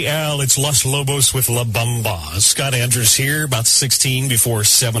 KMGL. It's Los Lobos with La Bamba. Scott Andrews here, about 16 before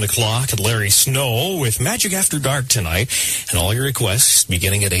 7 o'clock. And Larry Snow with Magic After Dark tonight. And all your requests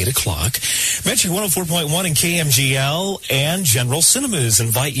beginning at 8 o'clock. Magic 104.1 and KMGL and General Cinemas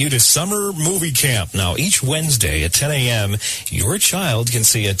invite you to Summer Movie Camp. Now, each Wednesday at 10 a.m., your child can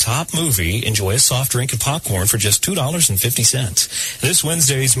see a top movie, enjoy a soft drink and popcorn for just $2.50. This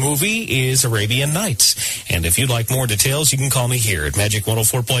Wednesday's movie is Arabian Nights. And if you'd like more details, you can call me here at Magic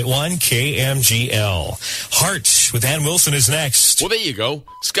 104.1 KMGL. Heart with Ann Wilson is next. Well, there you go.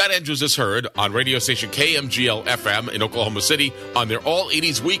 Scott Andrews is heard on radio station KMGL FM in Oklahoma City on their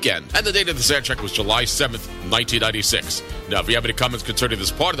All-80s weekend. And the date of this air check was July 7th, 1996. Now, if you have any comments concerning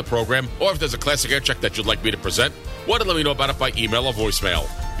this part of the program, or if there's a classic air check that you'd like me to present, why don't let me know about it by email or voicemail.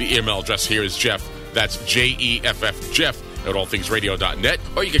 The email address here is Jeff. That's Jeff, Jeff at allthingsradio.net,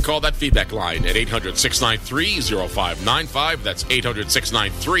 or you can call that feedback line at 800-693-0595. That's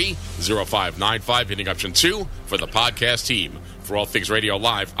 800-693-0595, hitting option 2 for the podcast team. For All Things Radio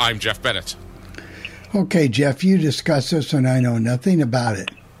Live, I'm Jeff Bennett. Okay, Jeff, you discuss this and I know nothing about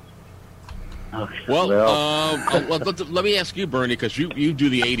it. Well, let me ask you, Bernie, because you do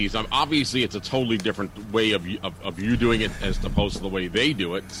the 80s. Obviously, it's a totally different way of you doing it as opposed to the way they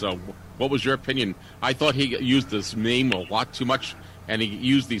do it. So what was your opinion? I thought he used this name a lot too much, and he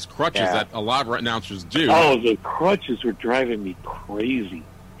used these crutches that a lot of announcers do. Oh, the crutches were driving me crazy.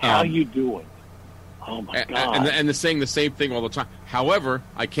 How you doing? Oh, my God. And they're saying the same thing all the time. However,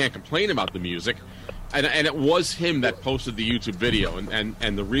 I can't complain about the music. And it was him that posted the YouTube video.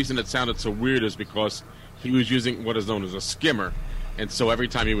 And the reason it sounded so weird is because he was using what is known as a skimmer. And so every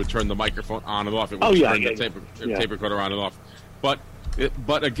time he would turn the microphone on and off, it would turn the tape recorder on and off. But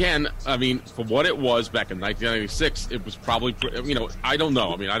again, I mean, for what it was back in 1996, it was probably, I don't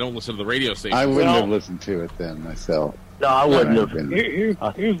know. I mean, I don't listen to the radio station. I wouldn't have listened to it then myself. No, I wouldn't have.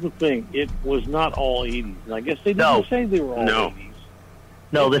 Here's the thing. It was not all 80s. And I guess they didn't say they were all 80s.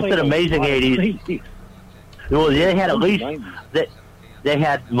 No, they said amazing 80s. Well, they had at least They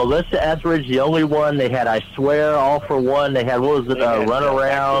had Melissa Etheridge, the only one. They had I Swear, All for One. They had, what was it,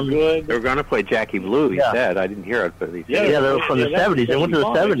 Runaround. They were going to play Jackie Blue, he said. I didn't hear it, but he said. Yeah, they were from the 70s. They went to the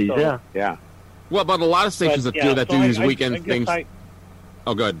 70s, yeah. Yeah. Well, but a lot of stations do these weekend things.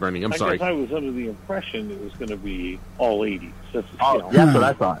 Oh, go ahead, Bernie. I'm sorry. I guess I was under the impression it was going to be all 80s. That's what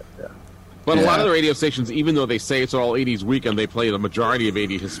I thought. Yeah. But a lot of the radio stations, even though they say it's all 80s weekend, they play the majority of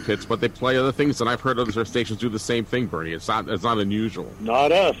 80s hits, but they play other things, and I've heard other stations do the same thing, Bernie. It's not unusual.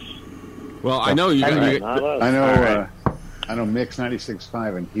 Not us. Well, I know you. Not us. I know Mix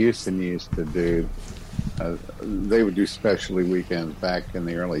 96.5 in Houston used to do. They would do specialty weekends back in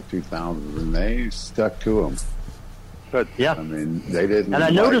the early 2000s, and they stuck to them. But I mean, they didn't. And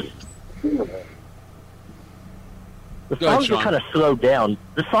I noticed. The songs were kind of slowed down.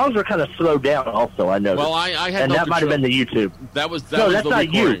 The songs were kind of slowed down. Also, I noticed. Well, I had and that might have been the YouTube. That was that's the not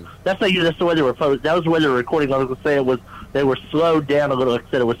recording. you. That's not you. That's the way they were posed. That was the way they were recording. I was going to say it was. They were slowed down a little. Like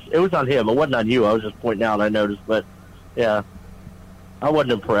I said, it was on him. It wasn't on you. I was just pointing out. I noticed, but yeah, I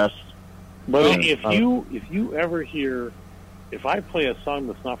wasn't impressed. But if you ever hear, if I play a song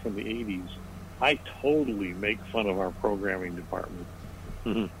that's not from the 80s, I totally make fun of our programming department.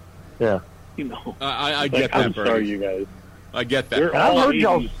 Mm-hmm. Yeah. You know, I get that, I'm Bernie. sorry, you guys. I get that. They're all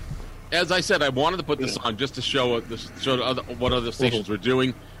 80s. As I said, I wanted to put this on just to show what other stations were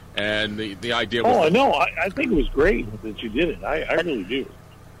doing, and the idea was... Oh, no, I think it was great that you did it. I really do.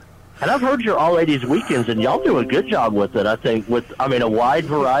 And I've heard your All 80s weekends, and y'all do a good job with it, I think, a wide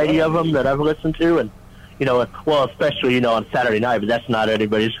variety of them that I've listened to, and, well, especially, on Saturday night, but that's not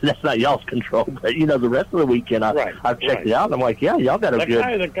y'all's control, but, the rest of the weekend, I've checked it out, and I'm like, yeah, y'all got a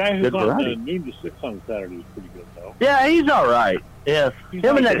the guy who's on variety. noon to 6 on Saturday is pretty good, though. Yeah, he's all right. Yes.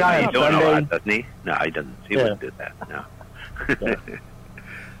 Him and that guy on Sunday. Doesn't he? No, he doesn't. He wouldn't do that, no.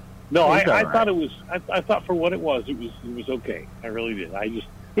 No, I thought it was, I thought for what it was okay. I really did.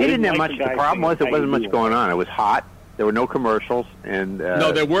 He didn't have much. The problem was there wasn't much going on. It was hot. There were no commercials, and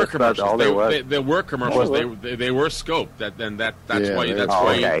no, there were commercials. There were commercials. Oh, they were scoped. That's why you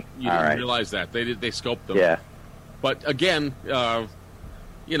didn't realize that they scoped them. Yeah. But again,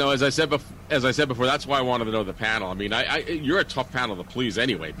 as I said before, that's why I wanted to know the panel. I mean, you're a tough panel to please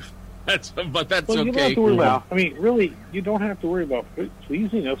anyway. That's okay. You don't have to worry about. I mean, really, you don't have to worry about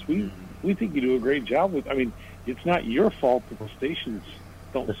pleasing us. We think you do a great job with. I mean, it's not your fault that the stations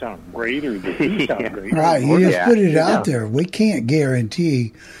don't sound great or they do sound great. Right, you just put it out there. We can't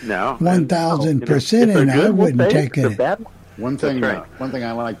guarantee 1,000%, and I wouldn't take it. One thing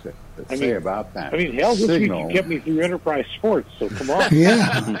I like to say about that. I mean, hell, this week you kept me through Enterprise Sports, so come on.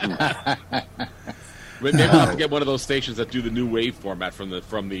 Yeah. Maybe we'll have to get one of those stations that do the new wave format from the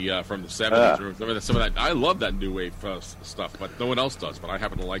 70s. Remember some of that? I love that new wave stuff, but no one else does. But I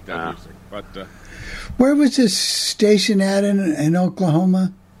happen to like that music. But where was this station at in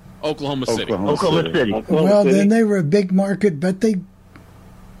Oklahoma? Oklahoma City. Oklahoma City. Well, then they were a big market, but they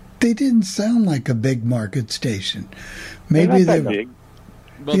didn't sound like a big market station. Maybe they're big.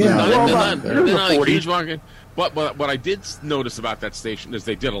 Well, they're not a huge market. But what I did notice about that station is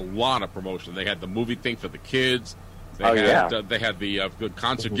they did a lot of promotion. They had the movie thing for the kids. They had the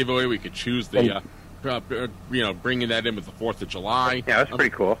concert giveaway. We could choose the, bringing that in with the 4th of July. Yeah, that's pretty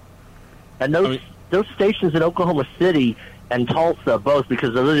cool. And those stations in Oklahoma City and Tulsa, both,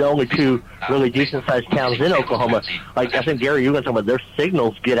 because they're the only two really decent-sized towns in Oklahoma. Like, I think, Gary, you were talking about their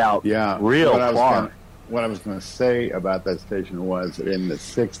signals get out real far. What I was going to say about that station was that in the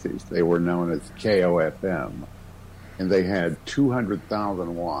 60s, they were known as KOFM, and they had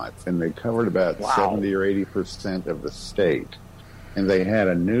 200,000 watts, and they covered about 70 or 80% of the state. And they had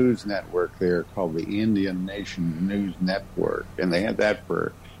a news network there called the Indian Nation News Network, and they had that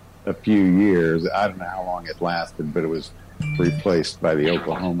for a few years. I don't know how long it lasted, but it was replaced by the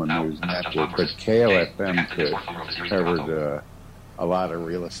Oklahoma News Network. But KOFM covered a lot of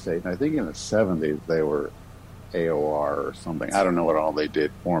real estate. And I think in the 70s they were AOR or something. I don't know what all they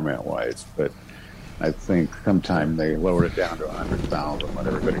did format-wise, but I think sometime they lowered it down to 100,000 when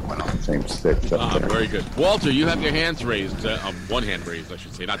everybody went on the same sticks up there. Very good. Walter, you have your hands raised. One hand raised, I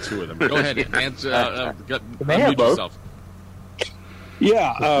should say, not two of them. Go ahead and unmute yourself.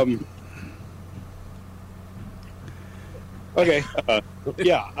 Yeah. Okay.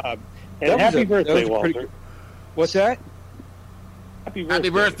 And happy birthday, Walter. What's that? Happy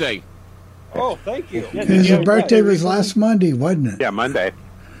birthday. Oh, thank you. His birthday was last Monday, wasn't it? Yeah, Monday.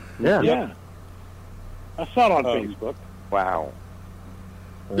 Yeah. I saw it on Facebook. Wow.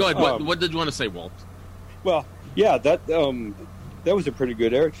 Go ahead. What did you want to say, Walt? Well, yeah, that was a pretty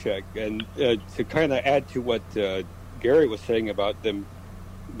good air check. And to kind of add to what Gary was saying about them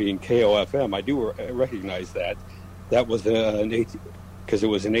being KOFM, I do recognize that. That was an because it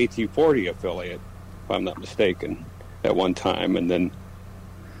was an 1840 affiliate, if I'm not mistaken, at one time, and then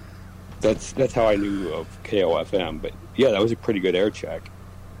that's how I knew of KOFM. But yeah, that was a pretty good air check.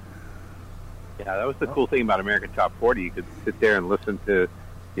 Yeah, that was the cool thing about American Top 40. You could sit there and listen to,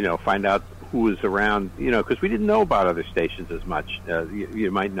 find out who was around, because we didn't know about other stations as much. You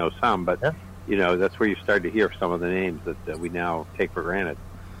might know some, but, that's where you start to hear some of the names that we now take for granted.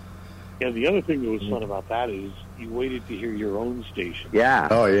 Yeah, the other thing that was fun about that is you waited to hear your own station. Yeah.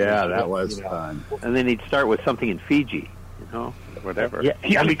 Oh, yeah, that was fun. And then he'd start with something in Fiji, whatever.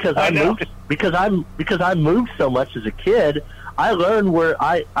 Yeah, because I moved so much as a kid. I learned where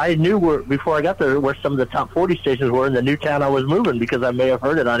I knew where before I got there where some of the top 40 stations were in the new town I was moving because I may have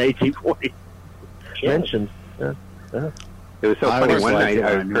heard it on 1840 mentioned. Yeah. It was so funny. One night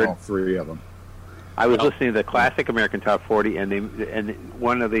I knew heard all three of them. I was listening to the classic American Top 40, and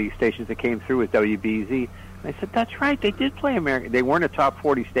one of the stations that came through was WBZ. And I said, "That's right, they did play American. They weren't a top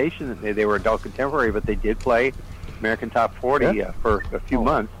 40 station; they were adult contemporary, but they did play American Top 40 for a few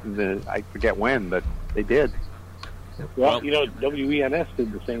months. And I forget when, but they did." Well, WENS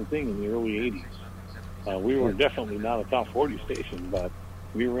did the same thing in the early 80s. We were definitely not a top 40 station, but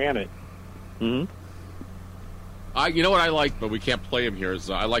we ran it. Mm-hmm. You know what I like, but we can't play them here, is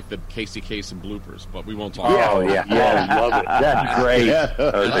I like the Casey Kasem bloopers, but we won't talk about it. I love it. That's great.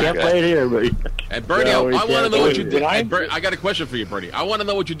 I can't play it here, but... And Bernie, I want to know what you did. I got a question for you, Bernie. I want to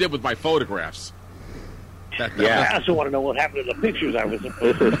know what you did with my photographs. I also want to know what happened to the pictures I was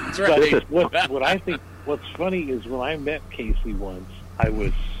supposed to. That's right. What I think, what's funny is when I met Casey once, I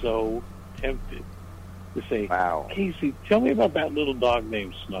was so tempted to say, "Wow, Casey, tell me about that little dog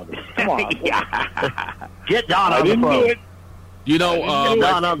named Snuggles." Come on, get Don on the phone. You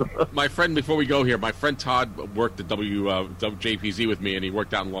know, my friend. Before we go here, my friend Todd worked at WJPZ with me, and he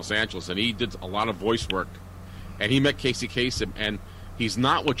worked out in Los Angeles, and he did a lot of voice work, and he met Casey Kasem, and he's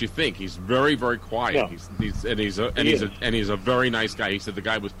not what you think. He's very, very quiet. No. He's a very nice guy. He said the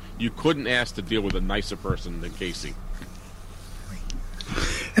guy was, you couldn't ask to deal with a nicer person than Casey.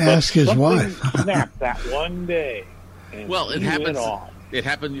 Ask his wife. Snapped that one day. Well, it happens. It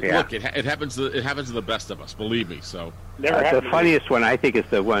happened. Yeah. Look, it happens. It happens to the best of us. Believe me. So the funniest one I think is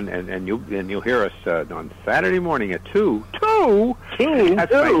the one, and you'll hear us on Saturday morning at 2. That's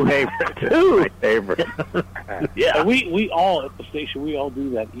my favorite. 2. My favorite. Yeah. And we all at the station, we all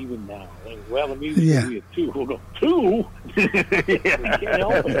do that even now. Like, well, the music will be at 2. We'll go 2. Can't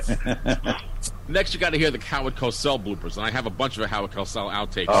help it. Next, you got to hear the Howard Cosell bloopers, and I have a bunch of Howard Cosell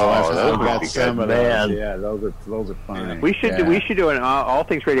outtakes. Oh, those got some of those. Yeah, those are fun. Yeah. We should do an All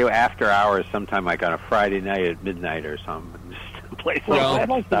Things Radio after hours sometime, like on a Friday night at midnight or something. Just play some I'd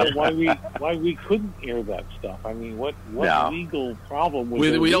like to know why we couldn't air that stuff. I mean, what legal problem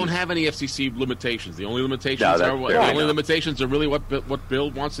was we don't have any FCC limitations. The only limitations are really what Bill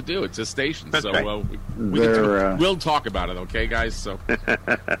wants to do. It's his station, that's so right. we'll talk about it, okay, guys? So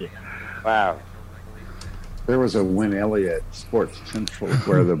wow. There was a Win Elliott Sports Central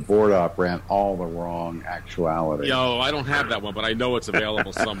where the board op ran all the wrong actuality. Yo, I don't have that one, but I know it's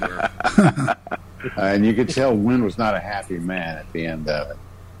available somewhere. And you could tell Win was not a happy man at the end of it,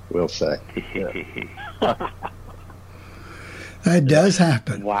 we'll say. Yeah. That does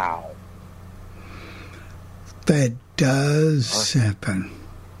happen. Wow. That does happen.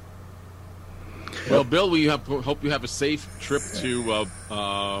 Well, Bill, hope you have a safe trip to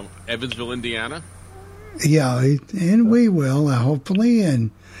Evansville, Indiana. Yeah, and we will, hopefully,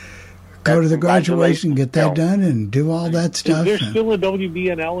 and go to the graduation, get that done, and do all that stuff. Is there still a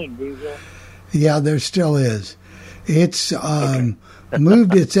WBNL in Greenville? Yeah, there still is. It's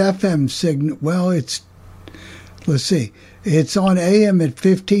moved its FM signal. Well, let's see. It's on AM at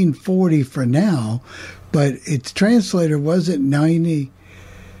 1540 for now, but its translator was at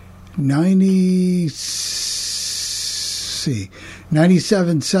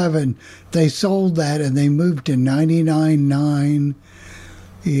 97.7. They sold that and they moved to 99.9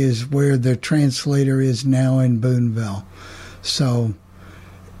 is where the translator is now in Boonville. So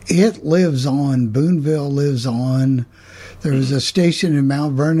it lives on. Boonville lives on. There was a station in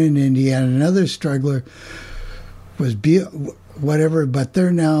Mount Vernon, Indiana. Another struggler was whatever, but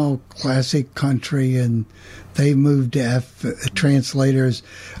they're now classic country and they moved to translators.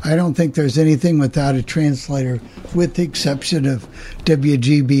 I don't think there's anything without a translator, with the exception of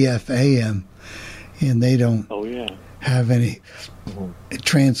WGBF AM, and they don't have any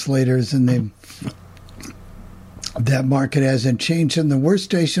translators, and that market hasn't changed. And the worst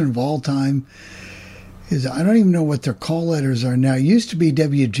station of all time is, I don't even know what their call letters are now. It used to be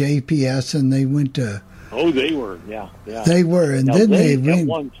WJPS, and they went to... Oh, they were, yeah. They were, and now then they went... At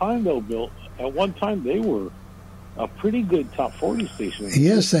one time, though, Bill, they were a pretty good top 40 station.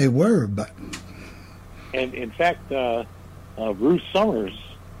 Yes, they were. But and in fact, Bruce Summers,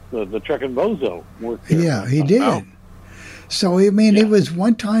 the Trek and Bozo, worked there. Yeah, he did. Oh. So, I mean, it was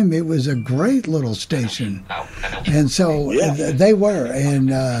one time, it was a great little station. And so they were. And,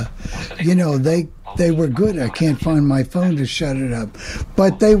 they were good. I can't find my phone to shut it up.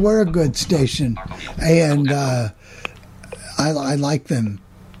 But they were a good station. And I like them,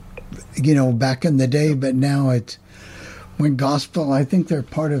 back in the day. But now it's when gospel, I think they're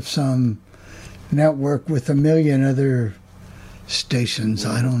part of some network with a million other stations.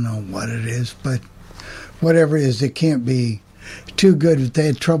 I don't know what it is, but whatever it is, it can't be too good. They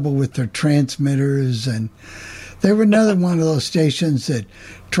had trouble with their transmitters, and they were another one of those stations that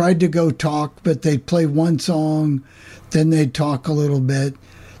tried to go talk, but they'd play one song, then they'd talk a little bit,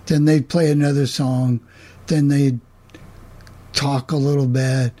 then they'd play another song, then they'd talk a little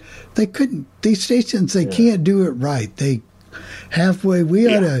bit. They couldn't, these stations, they can't do it right. They halfway, we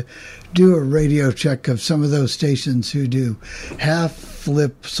ought to do a radio check of some of those stations who do half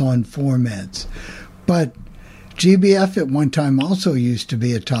flips on formats. But GBF at one time also used to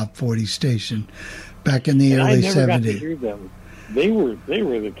be a top 40 station back in the early 70s. I never got to hear them. They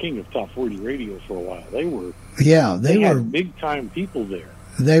were the king of top 40 radio for a while. They were they were big time people there.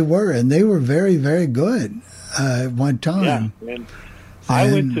 They were, and they were very, very good at one time. Yeah, and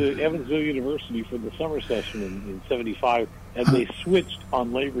I went to Evansville University for the summer session in 75, and they switched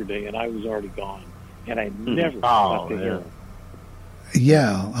on Labor Day, and I was already gone, and I never got to hear them.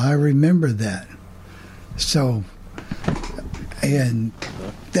 Yeah, I remember that. So, and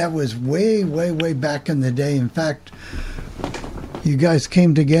that was way, way, way back in the day. In fact, you guys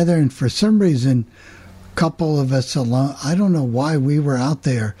came together, and for some reason, a couple of us alone, I don't know why we were out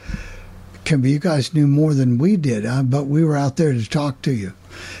there. You guys knew more than we did, but we were out there to talk to you.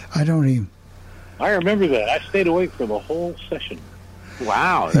 I remember that. I stayed awake for the whole session.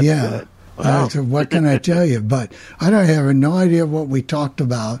 Wow. That's good. Wow. What can I tell you? But I have no idea what we talked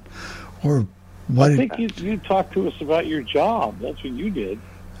about or what. I think you talked to us about your job. That's what you did.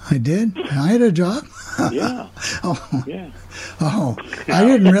 I did? I had a job? Yeah. Oh, I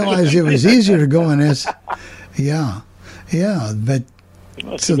didn't realize it was easier to go in this. Yeah, but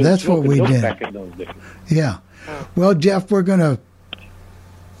so that's what we did. Back in those days. Yeah. Well, Jeff, we're going to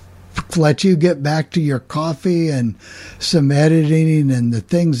let you get back to your coffee and some editing and the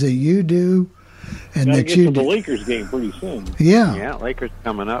things that you do. And gotta that get you to the Lakers game pretty soon. Yeah, Lakers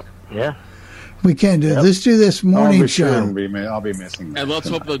coming up. Yeah. We can do. Let's do this morning show. I'll be missing that. And let's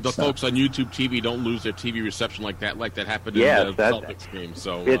hope that the folks on YouTube TV don't lose their TV reception like that happened in the Celtics game.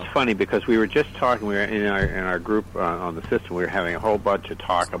 So it's funny because we were just talking. We were in our group on the system. We were having a whole bunch of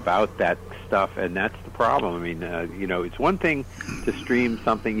talk about that stuff, and that's the problem. I mean, it's one thing to stream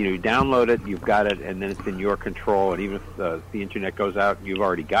something. You download it, you've got it, and then it's in your control. And even if the internet goes out, you've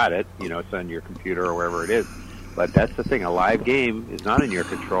already got it. It's on your computer or wherever it is. But that's the thing. A live game is not in your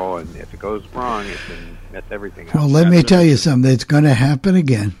control, and if it goes wrong, it can mess everything up. Well, let me tell you something. It's going to happen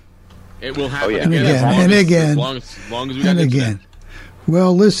again. It will happen again. And again. As long as we got again.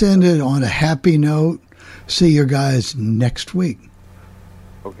 Well, let's end it on a happy note. See you guys next week.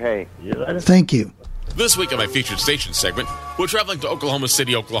 Okay. Thank you. This week on my featured station segment, we're traveling to Oklahoma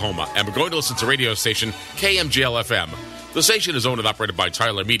City, Oklahoma, and we're going to listen to radio station KMGL FM. The station is owned and operated by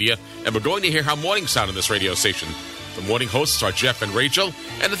Tyler Media, and we're going to hear how mornings sound on this radio station. The morning hosts are Jeff and Rachel,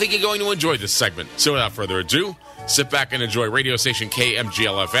 and I think you're going to enjoy this segment. So without further ado, sit back and enjoy radio station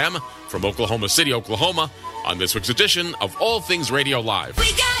KMGL FM from Oklahoma City, Oklahoma, on this week's edition of All Things Radio Live.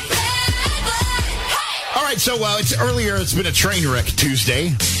 All right, so it's been a train wreck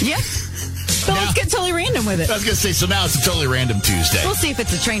Tuesday. Yeah. So let's get totally random with it. I was going to say, so now it's a totally random Tuesday. We'll see if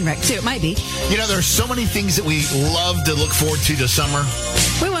it's a train wreck, too. It might be. There's so many things that we love to look forward to this summer.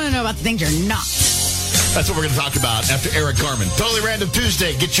 We want to know about the things you're not. That's what we're going to talk about after Eric Garman. Totally Random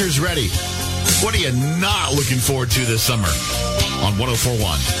Tuesday. Get yours ready. What are you not looking forward to this summer on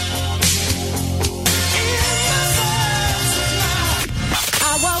 104.1?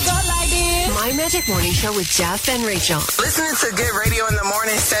 My Magic Morning Show with Jeff and Rachel. Listening to good radio in the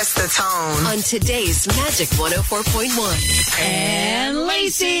morning sets the tone. On today's Magic 104.1. And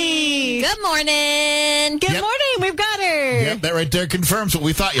Lacey. Good morning. Good morning. We've got her. Yep, that right there confirms what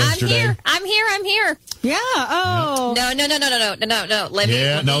we thought yesterday. I'm here. Yeah. Oh. No.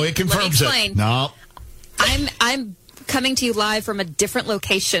 It confirms it. No. I'm coming to you live from a different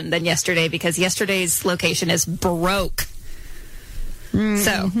location than yesterday because yesterday's location is broke.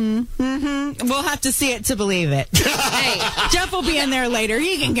 We'll have to see it to believe it. Hey, Jeff will be in there later.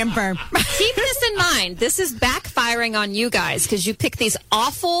 He can confirm. Keep this in mind. This is backfiring on you guys because you pick these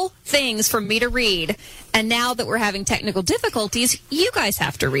awful things for me to read. And now that we're having technical difficulties, you guys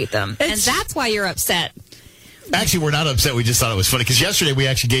have to read them. And that's why you're upset. Actually, we're not upset. We just thought it was funny because yesterday we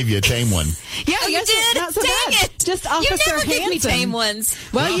actually gave you a tame one. Yeah, you did? Not so Dang bad. it. Just Officer You never give me Hanson. tame ones.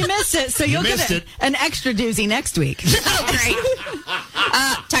 Well, you missed it, so you'll missed get an extra doozy next week. Oh, great.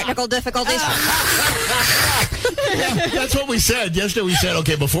 Technical difficulties. Yeah, that's what we said. Yesterday we said,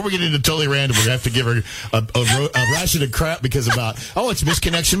 okay, before we get into totally random, we're going to have to give her a ration of crap because it's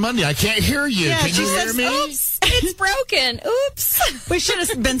Misconnection Monday. I can't hear you. Yeah, Can you hear me? Oops, it's broken. Oops. We should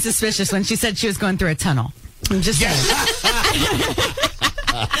have been suspicious when she said she was going through a tunnel. I'm just saying.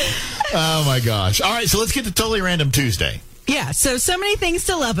 Oh, my gosh. All right, so let's get to Totally Random Tuesday. Yeah, so many things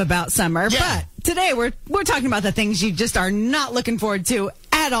to love about summer, but today we're talking about the things you just are not looking forward to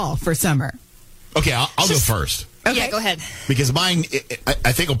at all for summer. Okay, I'll go first. Okay. Yeah, go ahead. Because mine,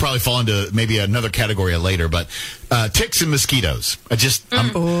 I think will probably fall into maybe another category later, but ticks and mosquitoes. Because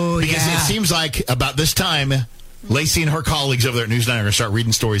it seems like about this time, Lacey and her colleagues over there at News 9 are going to start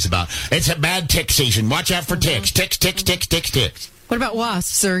reading stories about, it's a bad tick season. Watch out for ticks. Ticks, ticks, ticks, ticks, ticks. What about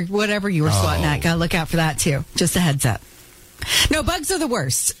wasps or whatever you were swatting at? Got to look out for that, too. Just a heads up. No, bugs are the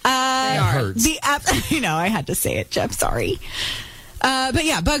worst. It hurts. I had to say it, Jeff. Sorry. But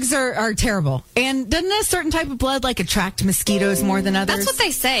yeah, bugs are terrible. And doesn't a certain type of blood attract mosquitoes more than others? That's what they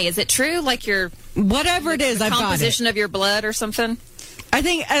say. Is it true? Whatever it is, I've got it. Composition of your blood or something? I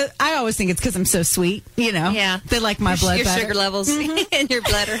think I always think it's because I'm so sweet. Yeah. They like my blood your better. Sugar levels in your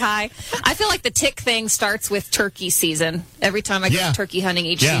blood are high. I feel like the tick thing starts with turkey season. Every time I go turkey hunting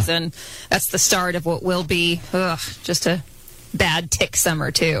each season, that's the start of what will be just a bad tick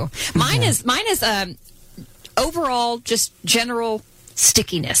summer too. Mine is overall just general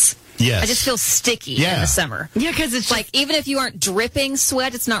stickiness. Yes. I just feel sticky in the summer. Yeah, because it's even if you aren't dripping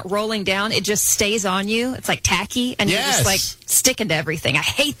sweat, it's not rolling down. It just stays on you. It's tacky, and you're just sticking to everything. I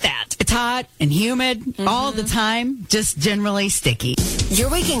hate that. It's hot and humid all the time, just generally sticky.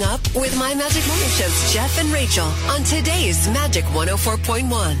 You're waking up with My Magic Morning Show's Jeff and Rachel on today's Magic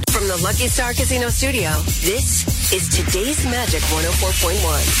 104.1. From the Lucky Star Casino Studio, this is today's Magic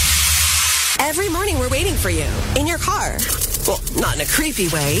 104.1. Every morning we're waiting for you in your car. Well, not in a creepy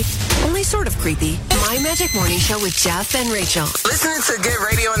way, only sort of creepy. My Magic Morning Show with Jeff and Rachel. Listening to good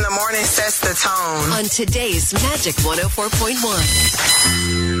radio in the morning sets the tone. On today's Magic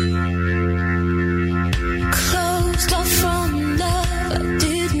 104.1. Closed off from love, I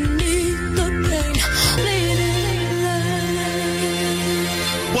didn't need the pain.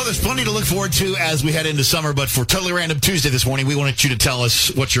 Well, there's plenty to look forward to as we head into summer, but for Totally Random Tuesday this morning, we wanted you to tell us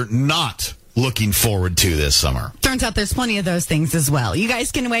what you're not looking forward to this summer. Turns out there's plenty of those things as well. You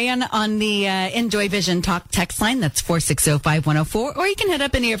guys can weigh in on the Enjoy Vision Talk text line. That's 460-5104. Or you can hit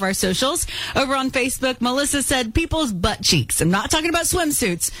up any of our socials. Over on Facebook, Melissa said people's butt cheeks. I'm not talking about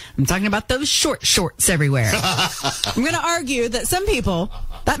swimsuits. I'm talking about those short shorts everywhere. I'm going to argue that some people,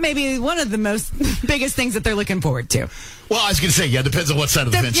 that may be one of the biggest things that they're looking forward to. Well, I was going to say, it depends on what side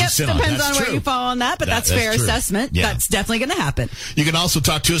of the fence you sit on. Depends That's on true. where you fall on that, but that's fair true. assessment. Yeah. That's definitely going to happen. You can also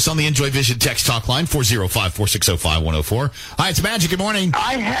talk to us on the Enjoy Vision text talk line, 405-460-5104. Hi, it's Magic. Good morning.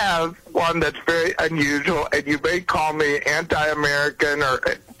 I have one that's very unusual, and you may call me anti-American or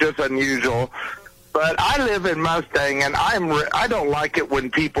just unusual, but I live in Mustang, and I don't like it when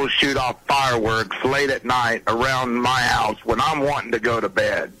people shoot off fireworks late at night around my house when I'm wanting to go to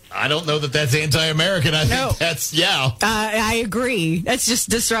bed. I don't know that that's anti-American. I think that's, I agree. That's just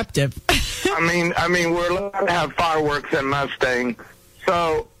disruptive. I mean, we're allowed to have fireworks in Mustang.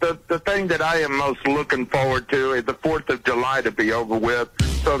 So the thing that I am most looking forward to is the 4th of July to be over with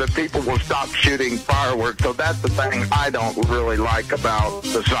so that people will stop shooting fireworks. So that's the thing I don't really like about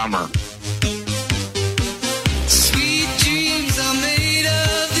the summer. Sweet dreams are made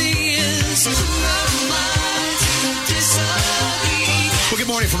of these. Well, good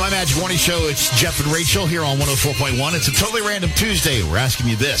morning from My Magic Morning Show. It's Jeff and Rachel here on 104.1. It's a Totally Random Tuesday. We're asking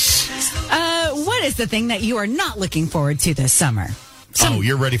you this. What is the thing that you are not looking forward to this summer?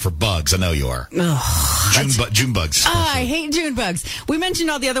 You're ready for bugs. I know you are. June bugs. I hate June bugs. We mentioned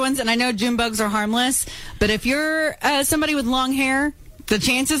all the other ones, and I know June bugs are harmless, but if you're somebody with long hair, the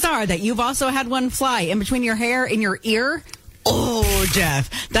chances are that you've also had one fly in between your hair and your ear. Oh,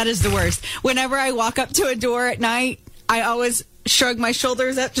 Jeff, that is the worst. Whenever I walk up to a door at night, I always shrug my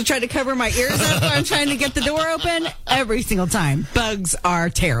shoulders up to try to cover my ears up when I'm trying to get the door open. Every single time. Bugs are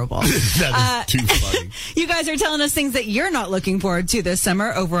terrible. That is too funny. You guys are telling us things that you're not looking forward to this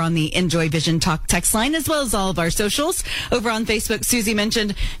summer over on the Enjoy Vision Talk text line, as well as all of our socials. Over on Facebook, Susie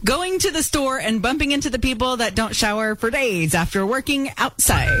mentioned going to the store and bumping into the people that don't shower for days after working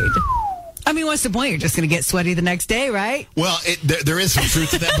outside. I mean, what's the point? You're just going to get sweaty the next day, right? Well, there is some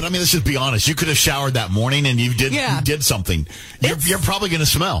truth to that, but I mean, let's just be honest. You could have showered that morning and you did something. You're probably going to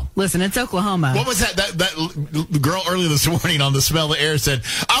smell. Listen, it's Oklahoma. What was that girl earlier this morning on the Smell the Air said,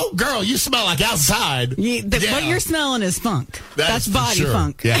 "Oh, girl, you smell like outside." What you're smelling is funk. That's body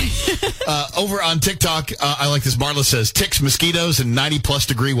funk. Yeah. Over on TikTok, I like this. Marla says, ticks, mosquitoes, and 90-plus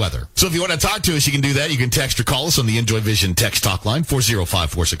degree weather. So if you want to talk to us, you can do that. You can text or call us on the Enjoy Vision text talk line,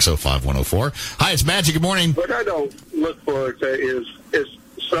 405-460-5104. Hi, it's Magic. Good morning. What I don't look forward to is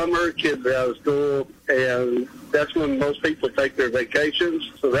summer, kids are out of school, and that's when most people take their vacations.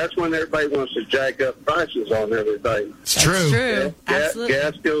 So that's when everybody wants to jack up prices on everything. It's true. True. Absolutely.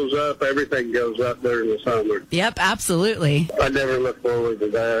 Gas goes up. Everything goes up during the summer. Yep, absolutely. I never look forward to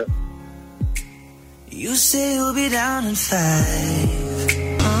that. You say you'll be down in 5.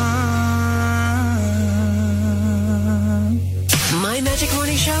 My Magic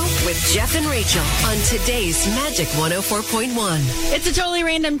Morning Show with Jeff and Rachel on today's Magic 104.1. It's a totally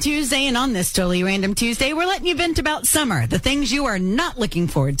random Tuesday, and on this totally random Tuesday, we're letting you vent about summer, the things you are not looking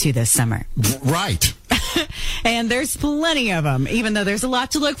forward to this summer. Right. And there's plenty of them, even though there's a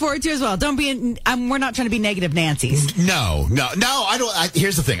lot to look forward to as well. We're not trying to be negative Nancy's. No, I don't.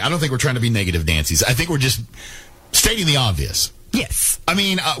 Here's the thing. I don't think we're trying to be negative Nancy's. I think we're just stating the obvious. Yes. I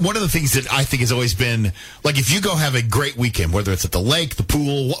mean, one of the things that I think has always been, like, if you go have a great weekend, whether it's at the lake, the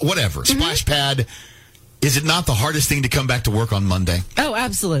pool, whatever, splash pad, is it not the hardest thing to come back to work on Monday? Oh,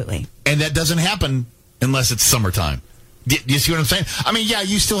 absolutely. And that doesn't happen unless it's summertime. Do you see what I'm saying? I mean, yeah,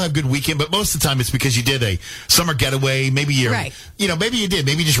 you still have good weekend, but most of the time it's because you did a summer getaway. Maybe maybe you did.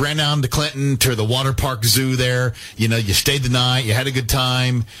 Maybe you just ran down to Clinton to the water park zoo there. You stayed the night, you had a good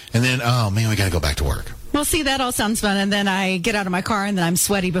time, and then, oh man, we got to go back to work. Well, see, that all sounds fun, and then I get out of my car, and then I'm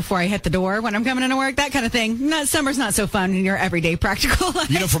sweaty before I hit the door when I'm coming into work, that kind of thing. Summer's not so fun in your everyday practical life.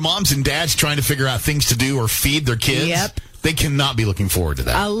 For moms and dads trying to figure out things to do or feed their kids, yep. They cannot be looking forward to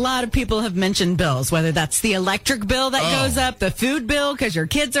that. A lot of people have mentioned bills, whether that's the electric bill that goes up, the food bill because your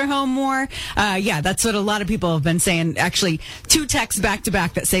kids are home more. Yeah, that's what a lot of people have been saying. Actually, 2 texts back to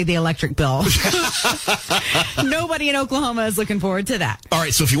back that say the electric bill. Nobody in Oklahoma is looking forward to that. All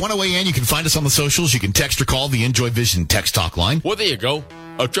right, so if you want to weigh in, you can find us on the socials. You can text or call the Enjoy Vision text talk line. Well, there you go.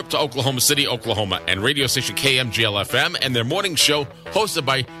 A trip to Oklahoma City, Oklahoma, and radio station KMGL FM and their morning show hosted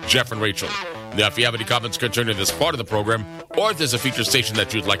by Jeff and Rachel. Now, if you have any comments concerning this part of the program, or if there's a feature station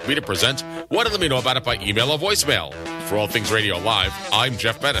that you'd like me to present, why don't let me know about it by email or voicemail. For All Things Radio Live, I'm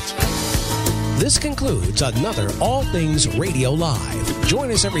Jeff Bennett. This concludes another All Things Radio Live.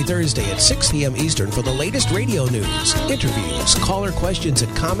 Join us every Thursday at 6 p.m. Eastern for the latest radio news, interviews, caller questions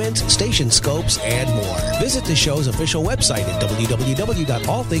and comments, station scopes, and more. Visit the show's official website at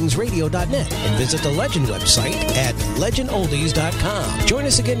www.allthingsradio.net and visit the Legend website at legendoldies.com. Join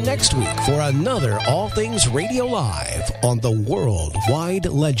us again next week for another All Things Radio Live on the Worldwide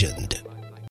Legend.